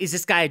 is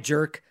this guy a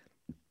jerk?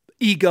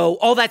 Ego,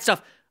 all that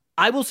stuff.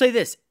 I will say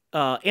this.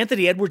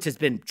 Anthony Edwards has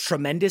been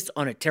tremendous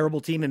on a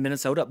terrible team in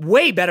Minnesota.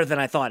 Way better than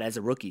I thought as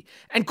a rookie.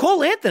 And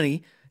Cole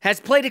Anthony has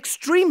played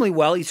extremely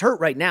well. He's hurt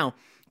right now.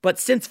 But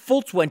since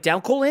Fultz went down,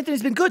 Cole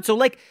Anthony's been good. So,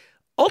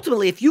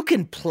 ultimately, if you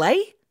can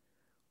play,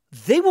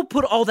 they will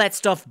put all that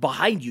stuff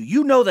behind you.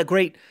 You know the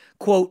great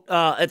quote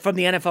from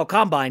the NFL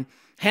Combine,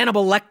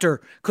 Hannibal Lecter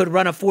could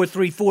run a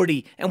 4.3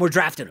 40, and we're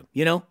drafting him,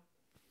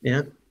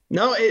 Yeah.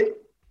 No,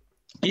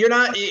 you're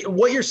not.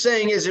 What you're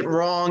saying isn't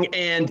wrong.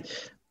 And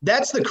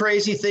that's the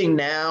crazy thing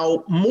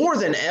now, more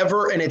than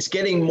ever, and it's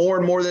getting more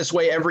and more this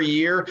way every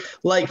year.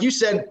 Like you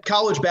said,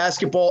 college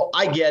basketball,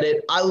 I get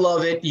it. I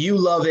love it. You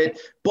love it.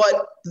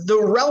 But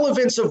the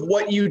relevance of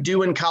what you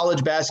do in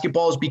college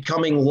basketball is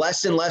becoming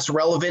less and less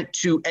relevant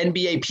to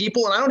NBA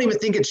people. And I don't even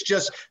think it's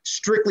just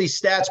strictly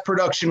stats,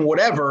 production,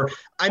 whatever.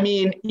 I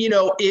mean,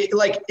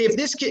 if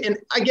this kid, and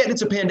I get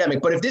it's a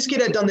pandemic, but if this kid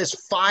had done this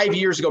 5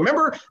 years ago,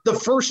 remember the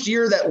first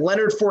year that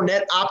Leonard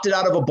Fournette opted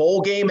out of a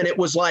bowl game and it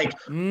was like,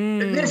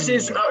 this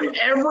is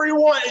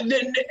everyone.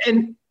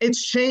 And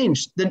it's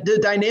changed. The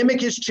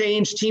dynamic has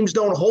changed. Teams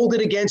don't hold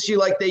it against you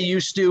like they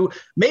used to.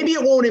 Maybe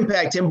it won't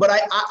impact him, but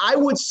I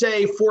would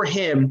say for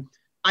him,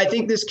 I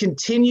think this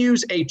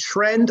continues a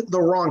trend, the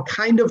wrong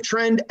kind of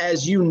trend.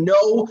 As you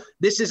know,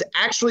 this is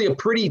actually a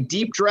pretty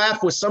deep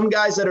draft with some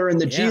guys that are in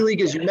the G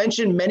League, as you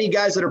mentioned, many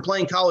guys that are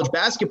playing college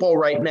basketball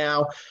right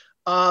now.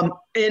 I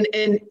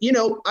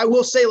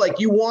will say,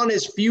 you want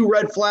as few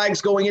red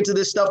flags going into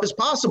this stuff as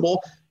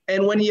possible.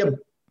 And when you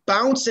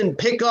bounce and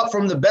pick up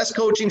from the best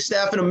coaching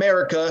staff in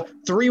America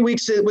 3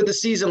 weeks with the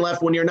season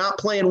left when you're not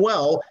playing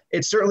well,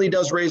 it certainly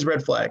does raise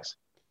red flags.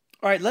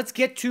 All right, let's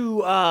get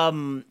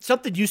to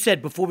something you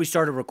said before we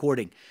started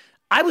recording.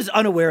 I was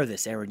unaware of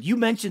this, Aaron. You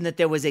mentioned that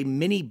there was a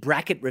mini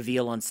bracket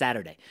reveal on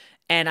Saturday.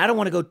 And I don't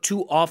want to go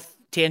too off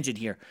tangent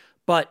here,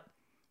 but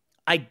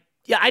I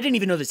didn't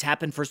even know this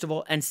happened, first of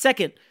all. And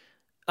second,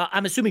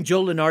 I'm assuming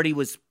Joe Lunardi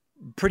was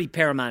pretty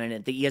paramount in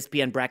it, the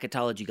ESPN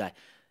bracketology guy.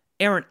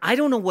 Aaron, I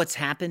don't know what's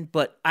happened,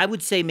 but I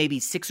would say maybe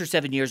 6 or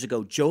 7 years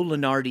ago, Joe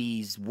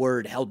Lunardi's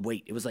word held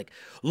weight. It was like,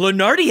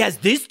 Lunardi has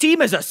this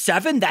team as a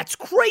 7? That's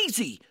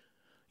crazy.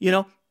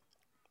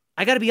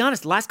 I got to be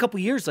honest, the last couple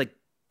of years,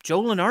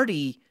 Joe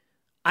Lunardi,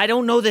 I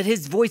don't know that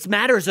his voice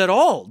matters at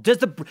all. Do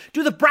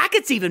the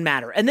brackets even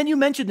matter? And then you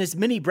mentioned this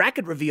mini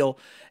bracket reveal,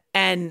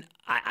 and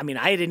I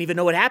didn't even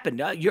know what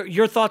happened.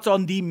 Your thoughts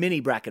on the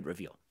mini bracket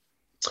reveal?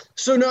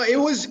 So no,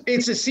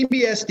 it's a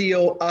CBS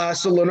deal.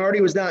 So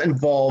Lunardi was not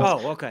involved.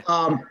 Oh, okay.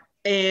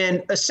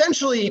 And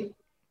essentially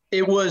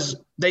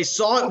they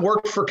saw it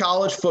worked for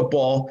college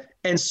football.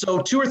 And so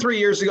 2 or 3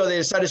 years ago, they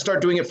decided to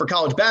start doing it for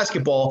college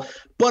basketball.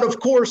 But of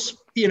course,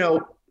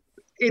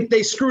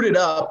 they screwed it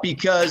up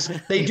because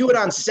they do it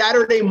on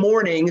Saturday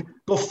morning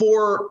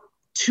before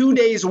 2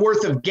 days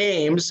worth of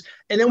games.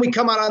 And then we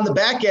come out on the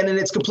back end and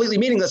it's completely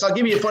meaningless. I'll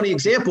give you a funny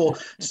example.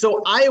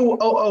 So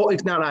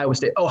it's not Iowa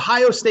State.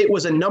 Ohio State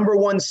was a number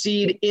 1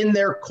 seed in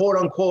their quote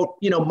unquote,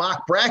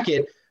 mock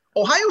bracket.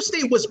 Ohio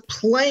State was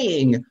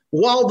playing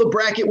while the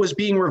bracket was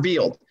being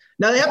revealed.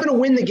 Now they happened to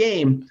win the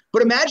game,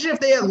 but imagine if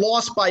they had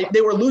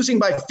they were losing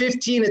by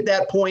 15 at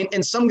that point,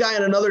 and some guy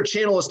on another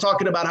channel is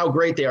talking about how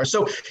great they are.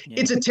 So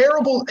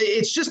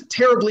it's just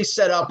terribly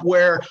set up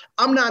where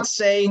I'm not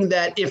saying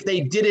that if they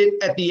did it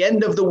at the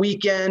end of the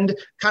weekend,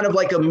 kind of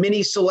like a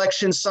mini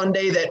selection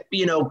Sunday that,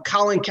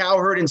 Colin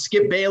Cowherd and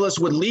Skip Bayless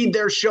would lead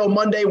their show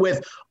Monday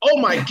with, oh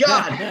my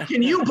God,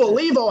 can you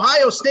believe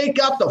Ohio State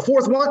got the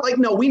 4th one?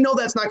 No, we know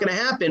that's not going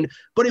to happen,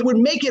 but it would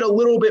make it a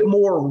little bit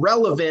more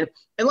relevant.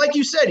 And like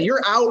you said,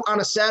 you're out on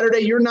a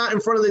Saturday, you're not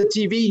in front of the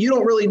TV, you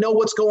don't really know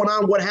what's going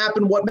on, what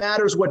happened, what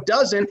matters, what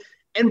doesn't.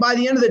 And by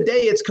the end of the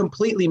day, it's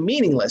completely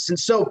meaningless. And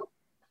so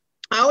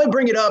I only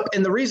bring it up,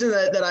 and the reason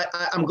that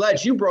I'm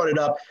glad you brought it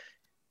up,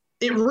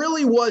 it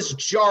really was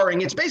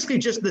jarring. It's basically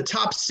just the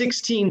top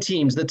 16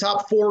 teams, the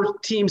top 4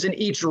 teams in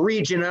each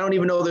region. I don't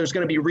even know there's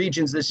going to be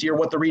regions this year,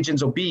 what the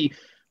regions will be.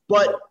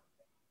 But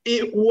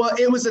it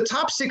was the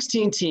top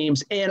 16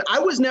 teams, and I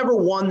was never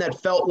one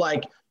that felt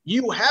like,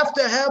 you have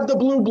to have the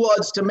Blue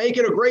Bloods to make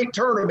it a great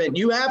tournament.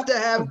 You have to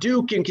have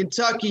Duke and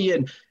Kentucky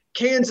and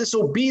Kansas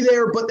will be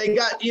there, but they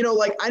got,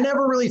 I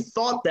never really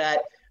thought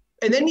that.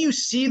 And then you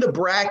see the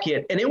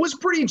bracket, and it was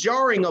pretty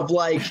jarring of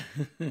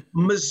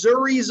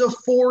Missouri's a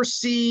 4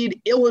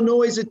 seed,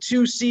 Illinois is a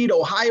 2 seed,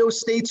 Ohio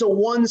State's a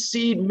 1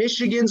 seed,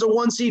 Michigan's a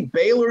 1 seed,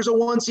 Baylor's a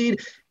 1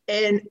 seed.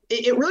 And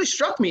it really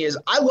struck me as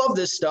I love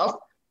this stuff.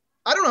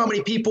 I don't know how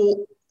many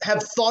people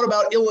have thought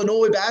about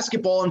Illinois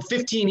basketball in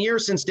 15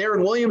 years since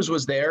Darren Williams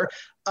was there.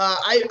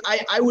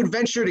 I would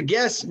venture to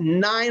guess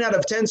 9 out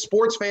of 10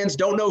 sports fans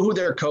don't know who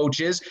their coach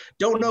is,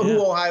 don't know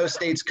who Ohio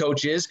State's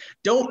coach is,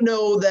 don't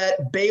know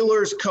that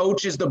Baylor's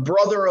coach is the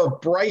brother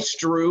of Bryce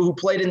Drew, who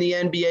played in the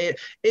NBA.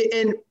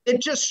 And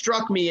it just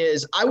struck me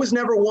as I was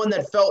never one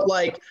that felt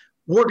like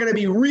we're going to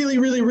be really,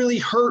 really, really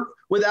hurt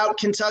without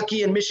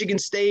Kentucky and Michigan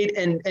State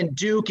and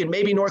Duke and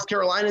maybe North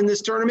Carolina in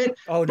this tournament.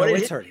 Oh, no,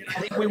 it's hurting.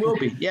 I think we will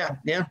be. Yeah.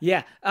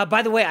 Yeah.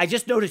 By the way, I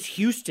just noticed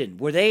Houston.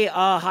 Were they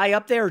high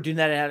up there, or do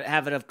not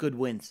have enough good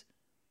wins?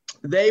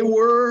 They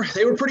were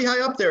pretty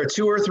high up there,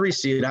 2 or 3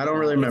 seed. I don't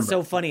really remember. It's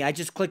so funny. I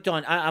just clicked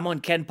on, I'm on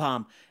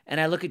KenPom,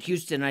 and I look at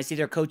Houston, and I see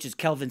their coach is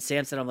Kelvin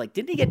Sampson. I'm like,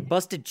 didn't he get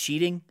busted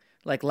cheating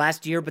like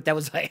last year? But that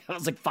was like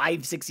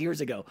 5-6 years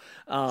ago.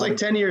 It's like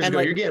 10 years ago.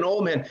 You're getting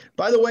old, man.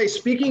 By the way,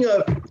 speaking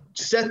of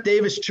Seth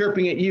Davis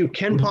chirping at you,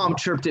 KenPom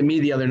chirped at me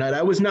the other night.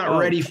 I was not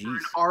ready for an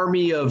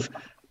army of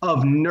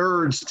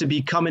nerds to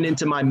be coming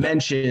into my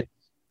mention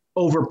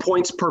over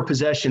points per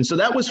possession. So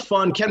that was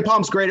fun.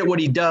 KenPom's great at what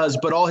he does,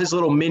 but all his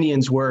little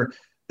minions were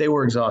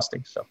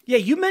exhausting. So yeah,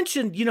 you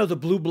mentioned, the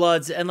Blue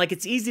Bloods, and like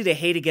it's easy to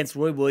hate against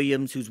Roy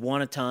Williams, who's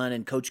won a ton,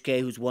 and Coach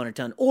K, who's won a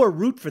ton, or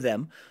root for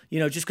them,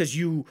 just because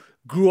you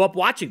grew up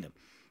watching them.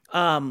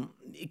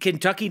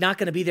 Kentucky not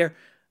going to be there.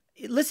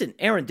 Listen,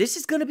 Aaron, this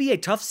is going to be a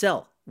tough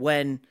sell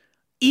when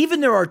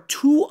even there are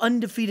 2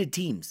 undefeated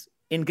teams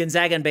in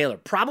Gonzaga and Baylor,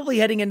 probably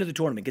heading into the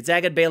tournament.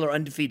 Gonzaga and Baylor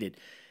undefeated.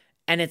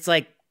 And it's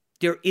like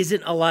there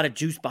isn't a lot of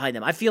juice behind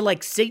them. I feel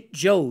like St.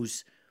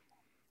 Joe's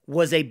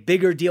was a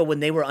bigger deal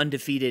when they were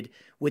undefeated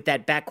with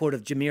that backcourt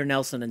of Jameer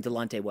Nelson and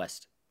Delonte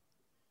West.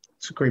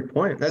 That's a great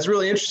point. That's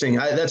really interesting.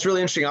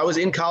 I was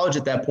in college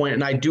at that point,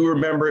 and I do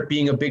remember it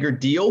being a bigger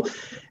deal.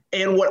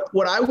 And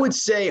what I would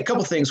say, a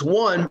couple things.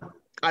 One,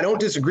 I don't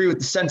disagree with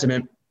the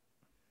sentiment.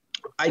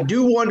 I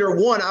do wonder,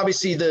 one,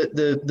 obviously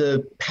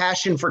the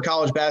passion for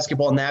college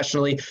basketball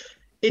nationally.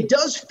 It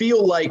does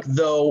feel like,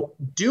 though,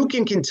 Duke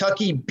and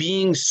Kentucky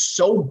being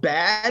so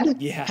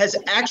bad has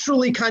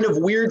actually kind of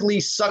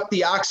weirdly sucked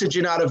the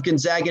oxygen out of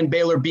Gonzaga and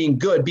Baylor being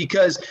good.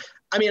 Because,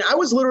 I mean, I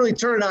was literally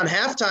turning on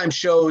halftime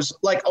shows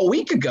like a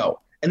week ago,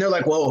 and they're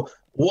like, well,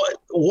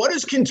 what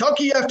does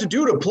Kentucky have to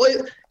do to play?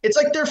 It's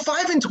like they're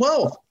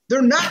 5-12.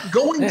 They're not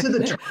going to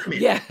the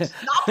tournament.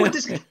 Stop with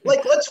this.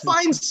 Like, let's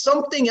find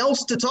something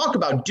else to talk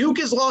about. Duke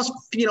has lost,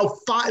 5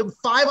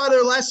 out of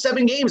their last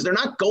 7 games. They're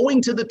not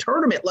going to the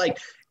tournament.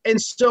 And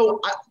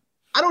so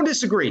I don't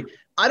disagree.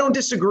 It's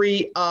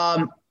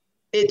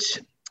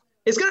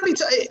going to be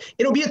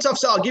it'll be a tough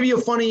sell. I'll give you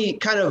a funny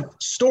kind of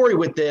story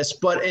with this,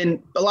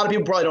 and a lot of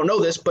people probably don't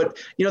know this, but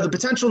the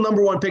potential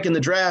number 1 pick in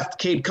the draft,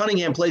 Cade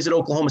Cunningham, plays at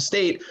Oklahoma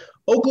State.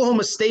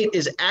 Oklahoma State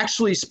is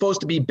actually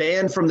supposed to be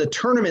banned from the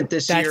tournament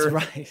this year.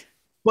 That's right.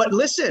 But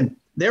listen,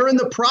 they're in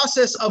the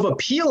process of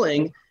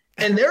appealing,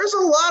 and there's a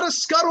lot of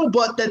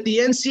scuttlebutt that the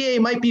NCAA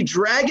might be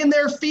dragging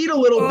their feet a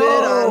little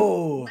bit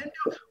on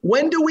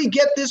when do we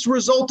get this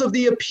result of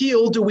the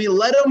appeal? Do we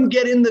let them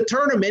get in the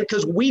tournament?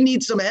 Because we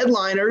need some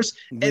headliners.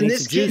 And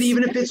this kid,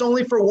 even if it's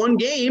only for 1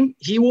 game,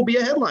 he will be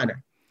a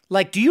headliner.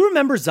 Like, do you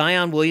remember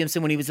Zion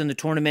Williamson when he was in the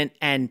tournament,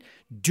 and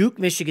Duke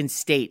Michigan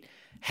State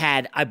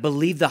had, I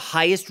believe, the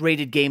highest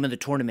rated game of the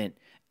tournament?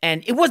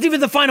 And it wasn't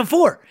even the Final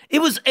Four. It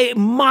was a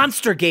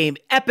monster game,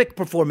 epic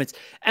performance.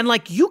 And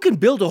you can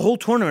build a whole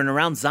tournament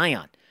around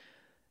Zion.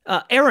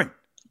 Aaron,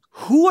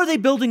 who are they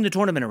building the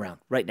tournament around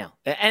right now?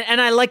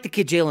 And I like the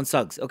kid Jalen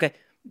Suggs, okay?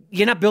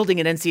 You're not building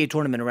an NCAA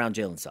tournament around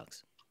Jalen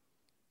Suggs.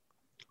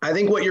 I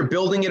think what you're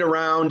building it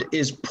around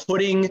is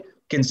putting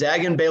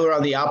Gonzaga and Baylor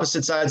on the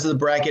opposite sides of the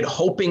bracket,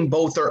 hoping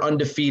both are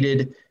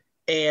undefeated,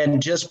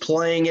 and just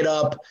playing it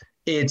up.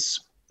 And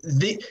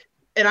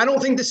I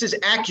don't think this is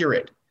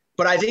accurate,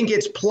 but I think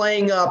it's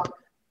playing up.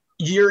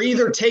 You're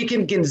either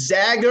taking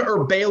Gonzaga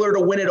or Baylor to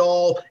win it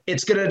all.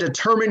 It's going to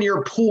determine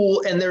your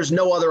pool, and there's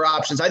no other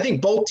options. I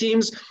think both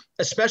teams,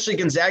 especially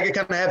Gonzaga,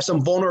 kind of have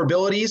some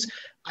vulnerabilities.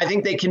 I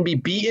think they can be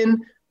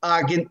beaten.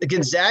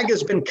 Gonzaga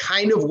has been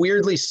kind of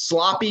weirdly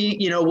sloppy,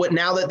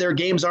 now that their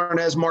games aren't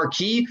as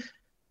marquee.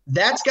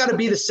 That's got to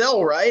be the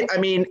sell, right? I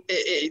mean,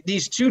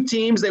 these 2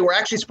 teams, they were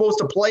actually supposed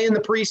to play in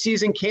the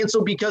preseason,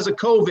 canceled because of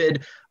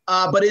COVID.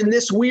 But in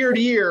this weird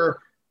year,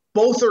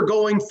 both are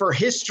going for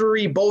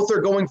history. Both are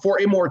going for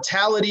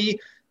immortality.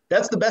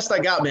 That's the best I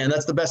got, man.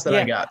 That's the best that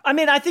I got. I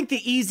mean, I think the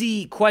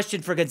easy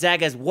question for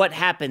Gonzaga is what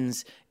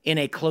happens in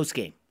a close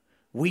game.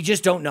 We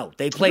just don't know.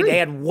 They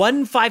had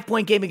 1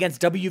 5-point game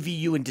against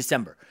WVU in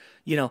December.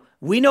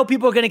 We know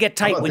people are going to get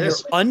tight when you're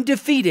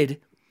undefeated,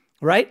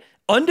 right?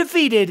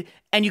 Undefeated,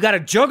 and you got a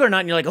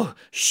juggernaut, and you're like, oh,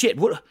 shit,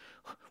 what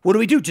do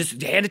we do?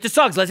 Just hand it to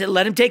Suggs.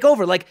 Let him take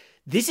over.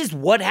 This is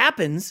what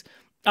happens.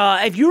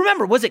 If you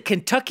remember, was it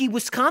Kentucky,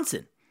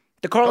 Wisconsin?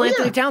 The Karl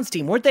Anthony Towns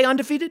team. Weren't they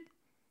undefeated?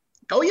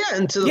 Oh, yeah,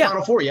 into the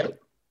Final Four, yeah.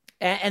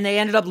 And they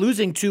ended up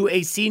losing to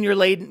a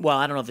senior-laden, well,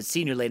 I don't know if it's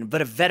senior-laden,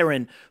 but a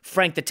veteran,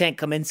 Frank the Tank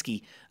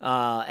Kaminsky,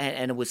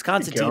 and a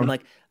Wisconsin team.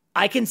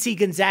 I can see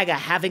Gonzaga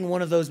having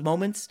one of those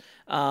moments.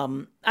 I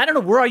don't know.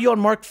 Where are you on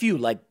Mark Few?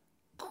 Like,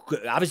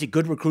 obviously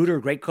good recruiter,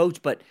 great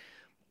coach, but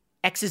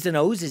X's and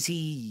O's, is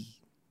he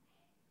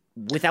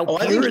without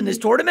Peer in this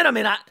tournament? I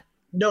mean,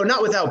 no,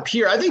 not without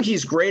Peer. I think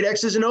he's great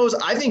X's and O's.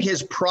 I think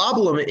his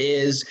problem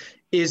is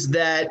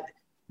that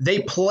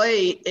they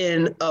play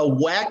in a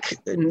WAC,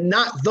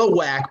 not the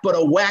WAC, but a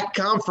WAC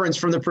conference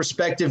from the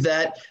perspective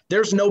that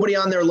there's nobody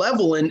on their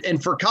level.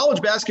 And for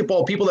college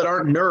basketball, people that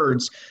aren't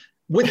nerds,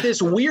 with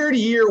this weird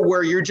year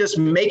where you're just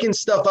making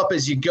stuff up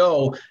as you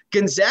go,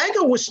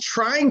 Gonzaga was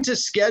trying to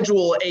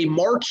schedule a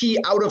marquee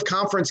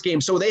out-of-conference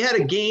game. So they had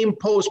a game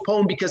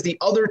postponed because the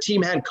other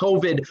team had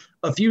COVID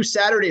a few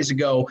Saturdays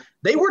ago.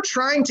 They were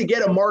trying to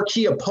get a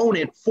marquee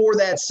opponent for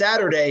that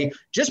Saturday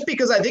just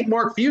because I think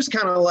Mark Few's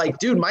kind of like,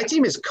 dude, my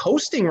team is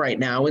coasting right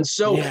now. And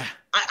so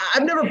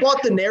I've never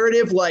bought the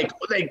narrative like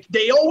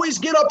they always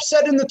get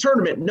upset in the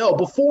tournament. No,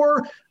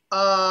 before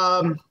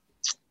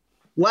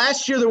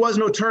last year, there was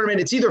no tournament.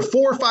 It's either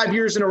 4 or 5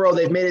 years in a row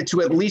they've made it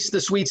to at least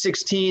the Sweet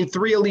 16,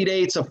 3 Elite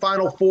Eights, a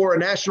Final Four, a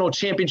national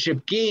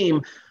championship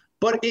game.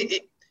 But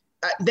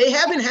they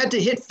haven't had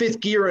to hit fifth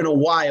gear in a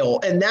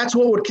while, and that's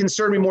what would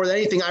concern me more than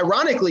anything.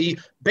 Ironically,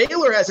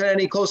 Baylor hasn't had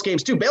any close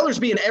games too. Baylor's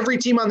beating every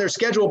team on their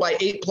schedule by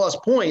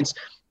 8+ points,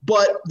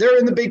 but they're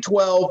in the Big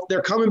 12.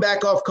 They're coming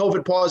back off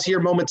COVID pause here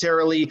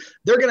momentarily.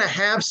 They're going to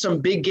have some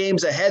big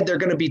games ahead. They're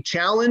going to be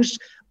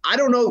challenged. I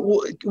don't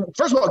know.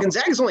 First of all,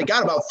 Gonzaga's only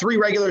got about 3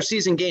 regular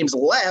season games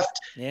left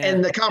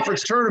in the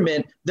conference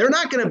tournament. They're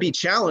not going to be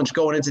challenged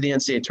going into the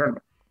NCAA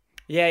tournament.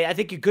 Yeah, I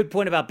think a good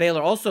point about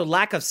Baylor. Also,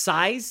 lack of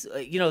size.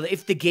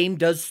 If the game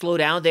does slow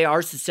down, they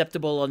are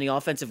susceptible on the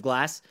offensive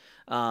glass.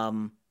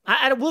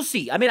 We'll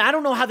see. I mean, I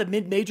don't know how the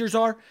mid-majors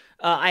are.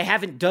 I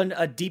haven't done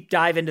a deep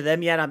dive into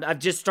them yet. I've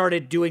just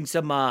started doing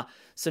some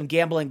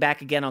gambling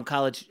back again on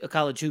college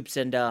hoops,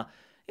 and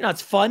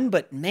it's fun,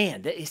 but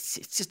man, it's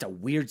just a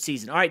weird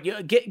season. All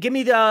right, give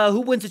me the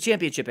who wins the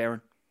championship,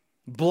 Aaron,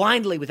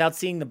 blindly without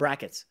seeing the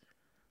brackets.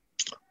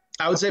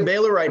 I would say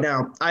Baylor right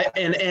now.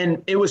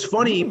 And it was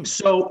funny.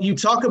 So you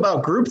talk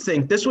about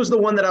groupthink. This was the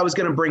one that I was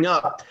going to bring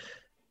up.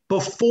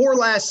 Before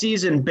last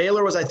season,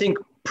 Baylor was, I think,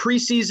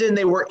 preseason.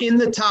 They were in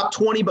the top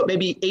 20, but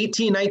maybe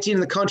 18, 19 in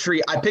the country.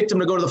 I picked them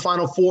to go to the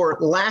Final Four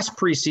last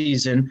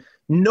preseason.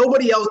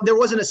 Nobody else. There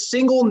wasn't a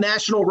single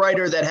national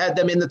writer that had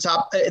them in the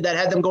top, that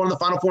had them going to the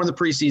Final Four in the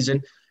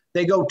preseason.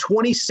 They go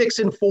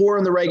 26-4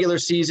 in the regular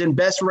season,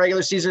 best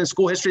regular season in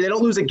school history. They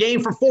don't lose a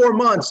game for 4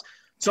 months.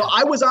 So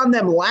I was on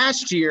them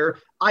last year.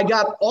 I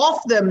got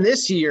off them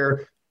this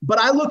year, but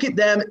I look at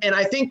them and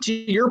I think, to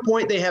your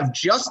point, they have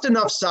just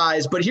enough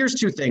size. But here's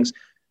 2 things.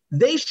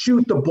 They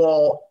shoot the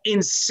ball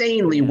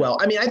insanely well.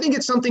 I mean, I think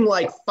it's something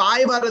like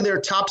 5 out of their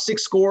top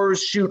 6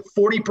 scorers shoot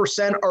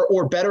 40%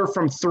 or better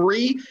from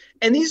 3.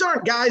 And these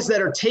aren't guys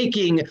that are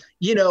taking,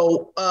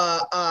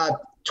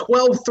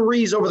 12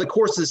 threes over the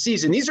course of the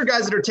season. These are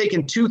guys that are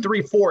taking 2,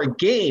 3, 4 a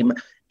game,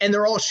 and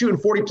they're all shooting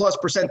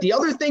 40+%. The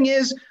other thing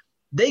is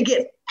they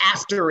get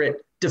after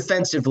it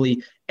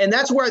defensively. And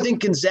that's where I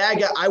think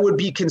Gonzaga, I would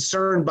be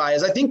concerned by,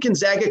 is I think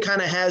Gonzaga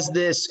kind of has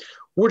this,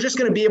 we're just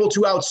going to be able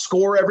to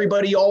outscore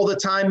everybody all the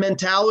time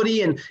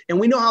mentality. And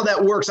we know how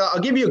that works. I'll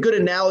give you a good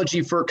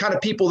analogy for kind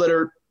of people that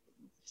are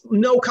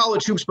no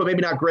college hoops, but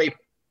maybe not great.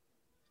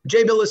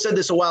 Jay Bilas said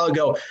this a while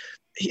ago.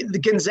 The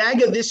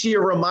Gonzaga this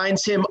year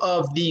reminds him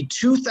of the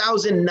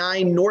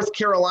 2009 North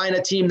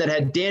Carolina team that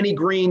had Danny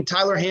Green,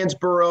 Tyler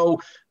Hansborough,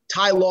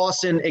 Ty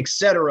Lawson,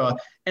 etc.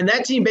 And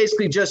that team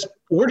basically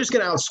we're just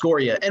going to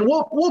outscore you. And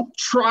we'll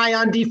try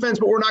on defense,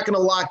 but we're not going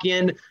to lock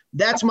in.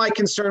 That's my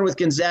concern with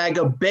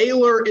Gonzaga.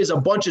 Baylor is a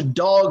bunch of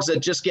dogs that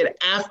just get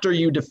after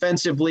you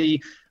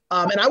defensively.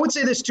 And I would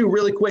say this too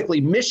really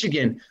quickly.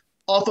 Michigan,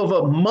 off of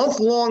a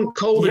month-long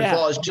COVID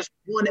pause, just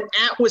won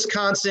at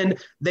Wisconsin.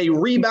 They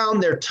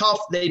rebound. They're tough.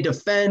 They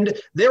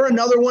defend. They're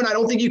another one. I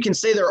don't think you can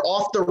say they're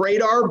off the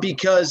radar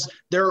because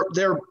they're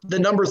the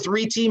number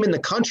 3 team in the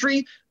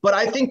country. But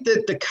I think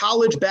that the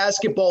college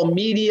basketball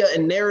media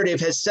and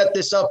narrative has set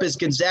this up as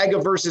Gonzaga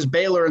versus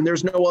Baylor, and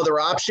there's no other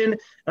option.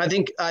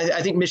 And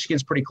I think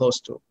Michigan's pretty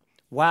close to it.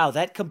 Wow,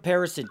 that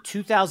comparison,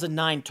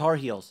 2009 Tar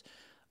Heels.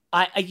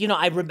 I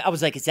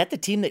was like, is that the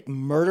team that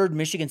murdered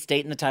Michigan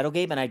State in the title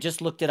game? And I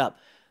just looked it up.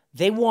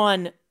 They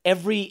won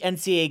every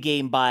NCAA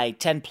game by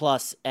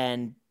 10+,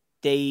 and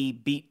they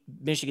beat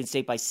Michigan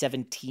State by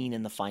 17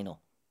 in the final.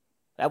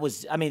 That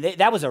was a really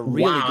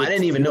good I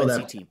didn't even know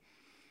that team.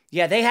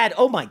 Yeah, they had,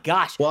 oh my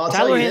gosh, well,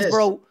 Tyler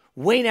Hansborough,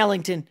 Wayne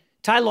Ellington,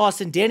 Ty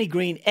Lawson, Danny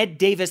Green, Ed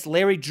Davis,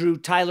 Larry Drew,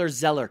 Tyler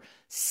Zeller.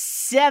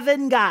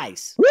 7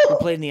 guys who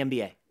played in the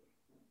NBA.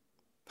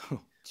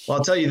 Well,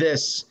 I'll tell you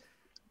this.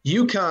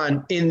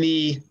 UConn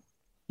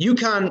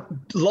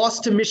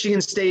lost to Michigan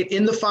State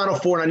in the Final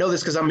Four, and I know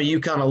this because I'm a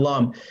UConn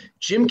alum.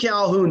 Jim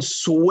Calhoun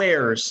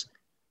swears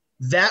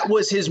that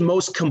was his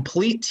most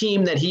complete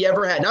team that he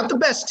ever had. Not the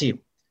best team,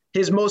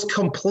 his most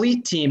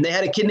complete team. They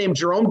had a kid named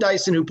Jerome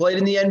Dyson who played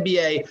in the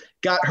NBA,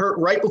 got hurt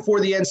right before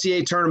the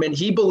NCAA tournament.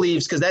 He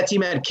believes, because that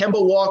team had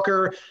Kemba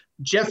Walker,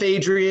 Jeff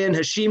Adrian,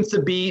 Hasheem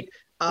Thabeet,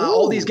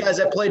 all these guys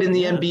that played in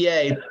the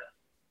NBA.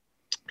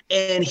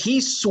 And he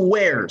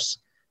swears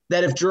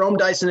that if Jerome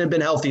Dyson had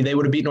been healthy, they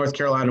would have beat North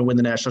Carolina and win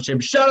the national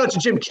championship. Shout out to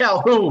Jim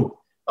Calhoun.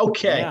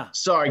 Okay. Yeah.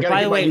 Sorry.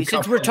 By the way,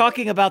 since we're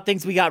talking about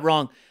things we got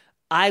wrong,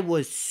 I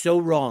was so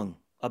wrong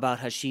about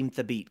Hasheem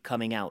Thabeet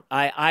coming out.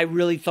 I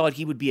really thought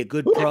he would be a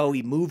good pro.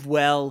 He moved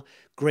well,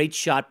 great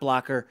shot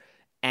blocker,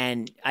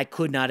 and I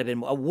could not have been.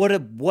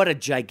 What a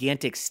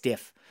gigantic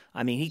stiff.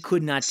 I mean, he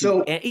could not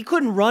he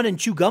couldn't run and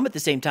chew gum at the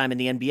same time in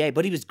the NBA,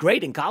 but he was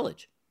great in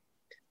college.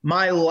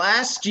 My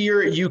last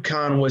year at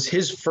UConn was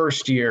his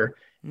first year.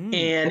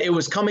 And it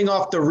was coming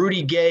off the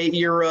Rudy Gay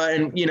era,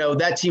 and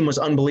that team was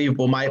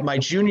unbelievable. My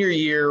junior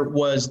year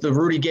was the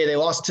Rudy Gay. They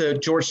lost to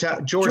George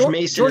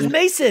Mason. George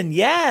Mason,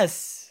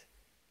 yes.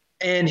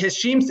 And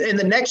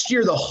the next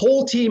year, the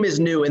whole team is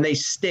new and they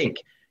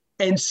stink.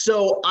 And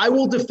so I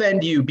will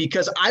defend you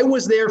because I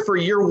was there for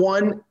year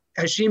one.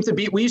 Hasheem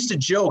Thabeet, we used to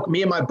joke,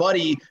 me and my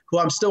buddy, who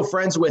I'm still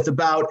friends with,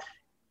 about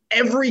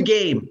every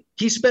game.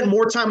 He spent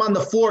more time on the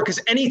floor because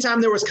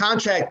anytime there was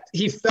contact,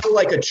 he fell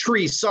like a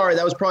tree. Sorry,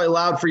 that was probably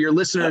loud for your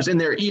listeners in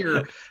their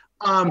ear.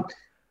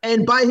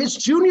 And by his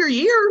junior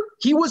year,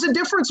 he was a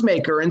difference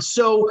maker. And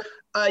so,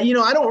 I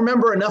don't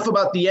remember enough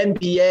about the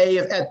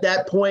NBA at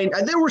that point.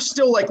 There were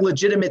still like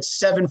legitimate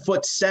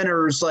 7-foot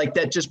centers like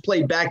that just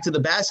played back to the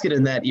basket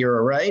in that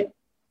era, right?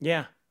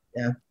 Yeah.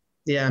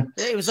 Yeah.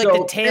 It was like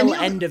the tail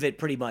end of it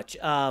pretty much.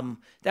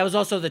 That was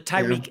also the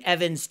Tyreek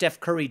Evans, Steph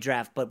Curry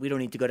draft, but we don't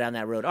need to go down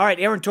that road. All right,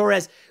 Aaron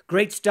Torres,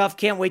 great stuff.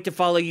 Can't wait to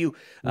follow you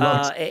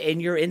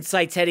and your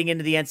insights heading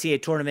into the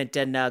NCAA tournament.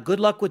 And good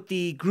luck with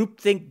the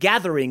groupthink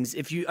gatherings.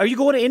 Are you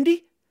going to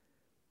Indy?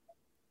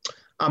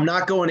 I'm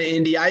not going to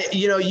Indy.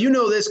 You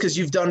know this because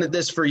you've done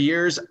this for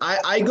years.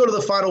 I go to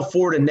the Final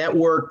Four to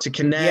network, to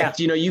connect.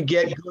 Yeah. You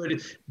get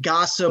good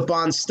gossip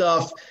on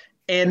stuff,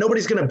 and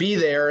nobody's going to be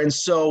there. And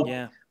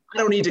so I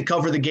don't need to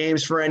cover the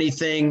games for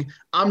anything.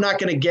 I'm not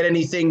going to get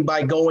anything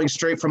by going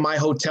straight from my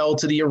hotel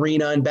to the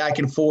arena and back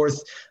and forth.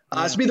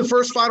 This will be the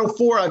first Final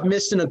Four I've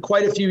missed in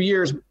quite a few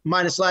years,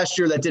 minus last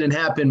year that didn't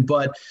happen.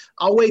 But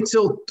I'll wait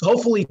till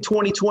hopefully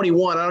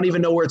 2021. I don't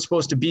even know where it's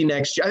supposed to be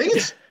next year. I think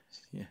it's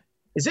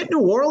Is it New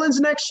Orleans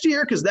next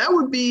year? Because that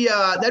would be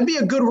that'd be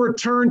a good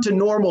return to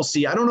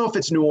normalcy. I don't know if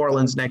it's New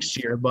Orleans next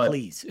year, but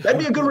that'd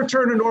be a good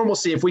return to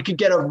normalcy if we could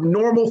get a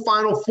normal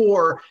Final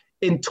Four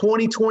in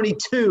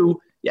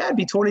 2022. Yeah, it'd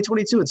be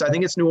 2022. I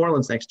think it's New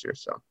Orleans next year.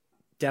 So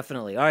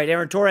definitely. All right,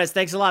 Aaron Torres,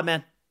 thanks a lot,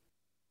 man.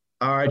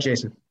 All right,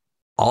 Jason.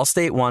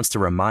 Allstate wants to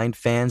remind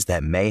fans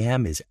that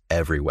mayhem is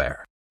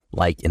everywhere.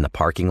 Like in the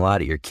parking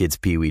lot at your kid's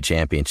Pee Wee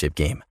Championship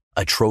game.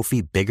 A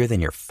trophy bigger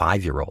than your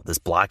 5-year-old is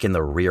blocking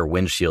the rear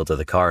windshield of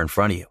the car in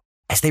front of you.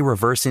 As they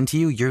reverse into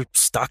you, you're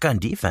stuck on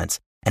defense.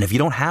 And if you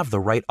don't have the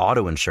right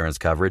auto insurance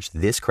coverage,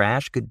 this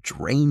crash could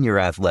drain your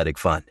athletic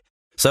fund.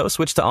 So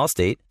switch to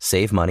Allstate,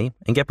 save money,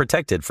 and get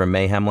protected from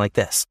mayhem like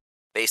this.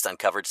 Based on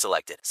coverage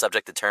selected,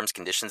 subject to terms,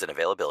 conditions, and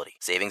availability.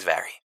 Savings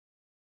vary.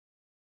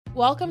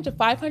 Welcome to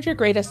 500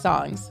 Greatest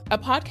Songs, a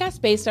podcast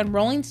based on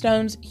Rolling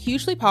Stone's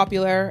hugely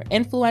popular,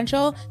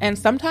 influential, and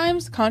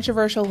sometimes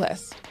controversial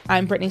list.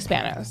 I'm Brittany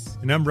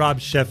Spanos. And I'm Rob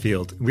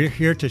Sheffield. We're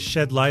here to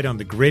shed light on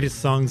the greatest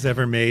songs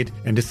ever made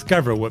and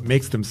discover what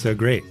makes them so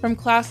great. From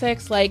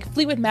classics like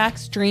Fleetwood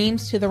Mac's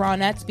Dreams to the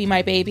Ronettes' Be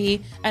My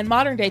Baby, and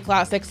modern-day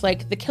classics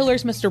like The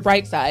Killers' Mr.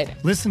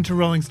 Brightside. Listen to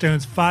Rolling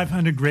Stone's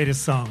 500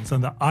 Greatest Songs on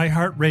the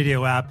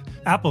iHeartRadio app,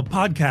 Apple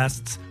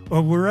Podcasts,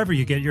 or wherever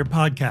you get your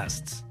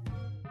podcasts.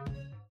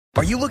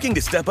 Are you looking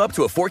to step up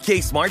to a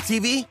 4K smart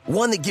TV?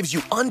 One that gives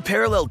you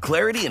unparalleled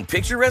clarity and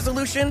picture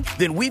resolution?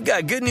 Then we've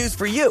got good news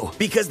for you,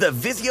 because the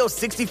Vizio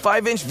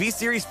 65-inch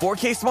V-Series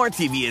 4K smart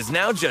TV is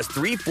now just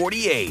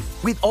 $348.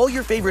 With all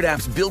your favorite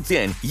apps built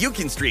in, you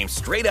can stream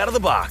straight out of the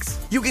box.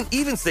 You can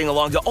even sing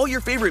along to all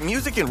your favorite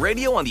music and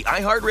radio on the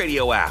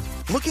iHeartRadio app.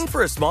 Looking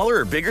for a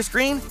smaller or bigger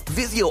screen?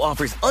 Vizio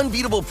offers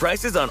unbeatable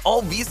prices on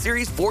all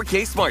V-Series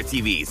 4K smart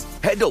TVs.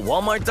 Head to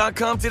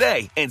Walmart.com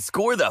today and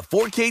score the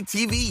 4K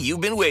TV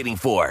you've been waiting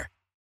for.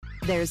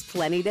 There's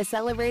plenty to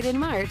celebrate in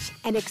March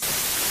and National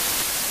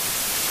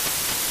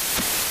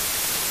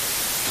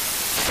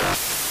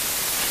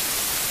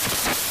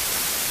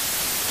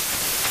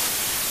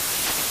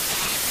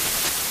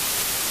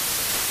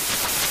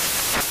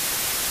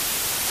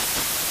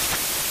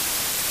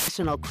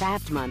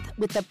Craft Month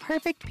with the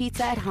perfect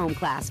pizza at home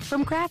class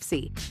from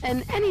Craftsy.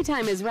 And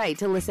anytime is right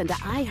to listen to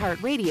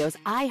iHeartRadio's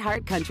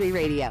iHeartCountry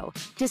Radio.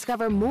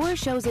 Discover more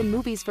shows and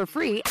movies for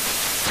free.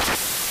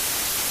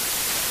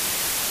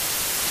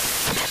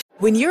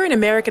 When you're an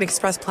American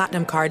Express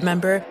Platinum Card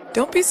member,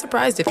 don't be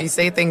surprised if you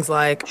say things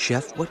like,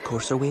 "Chef, what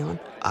course are we on?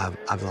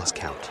 I've lost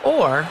count."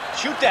 Or,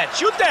 "Shoot that,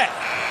 shoot that!"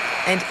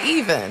 And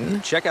even,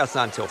 "Checkout's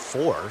not until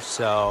 4,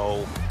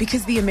 so..."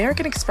 Because the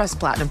American Express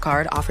Platinum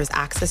Card offers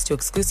access to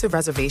exclusive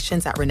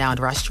reservations at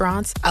renowned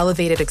restaurants,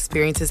 elevated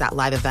experiences at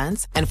live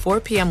events, and 4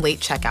 p.m.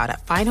 late checkout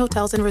at fine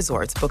hotels and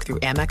resorts booked through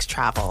Amex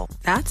Travel.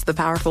 That's the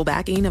powerful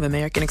backing of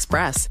American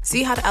Express.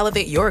 See how to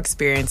elevate your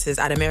experiences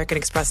at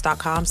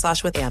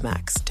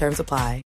americanexpress.com/withAmex. Terms apply.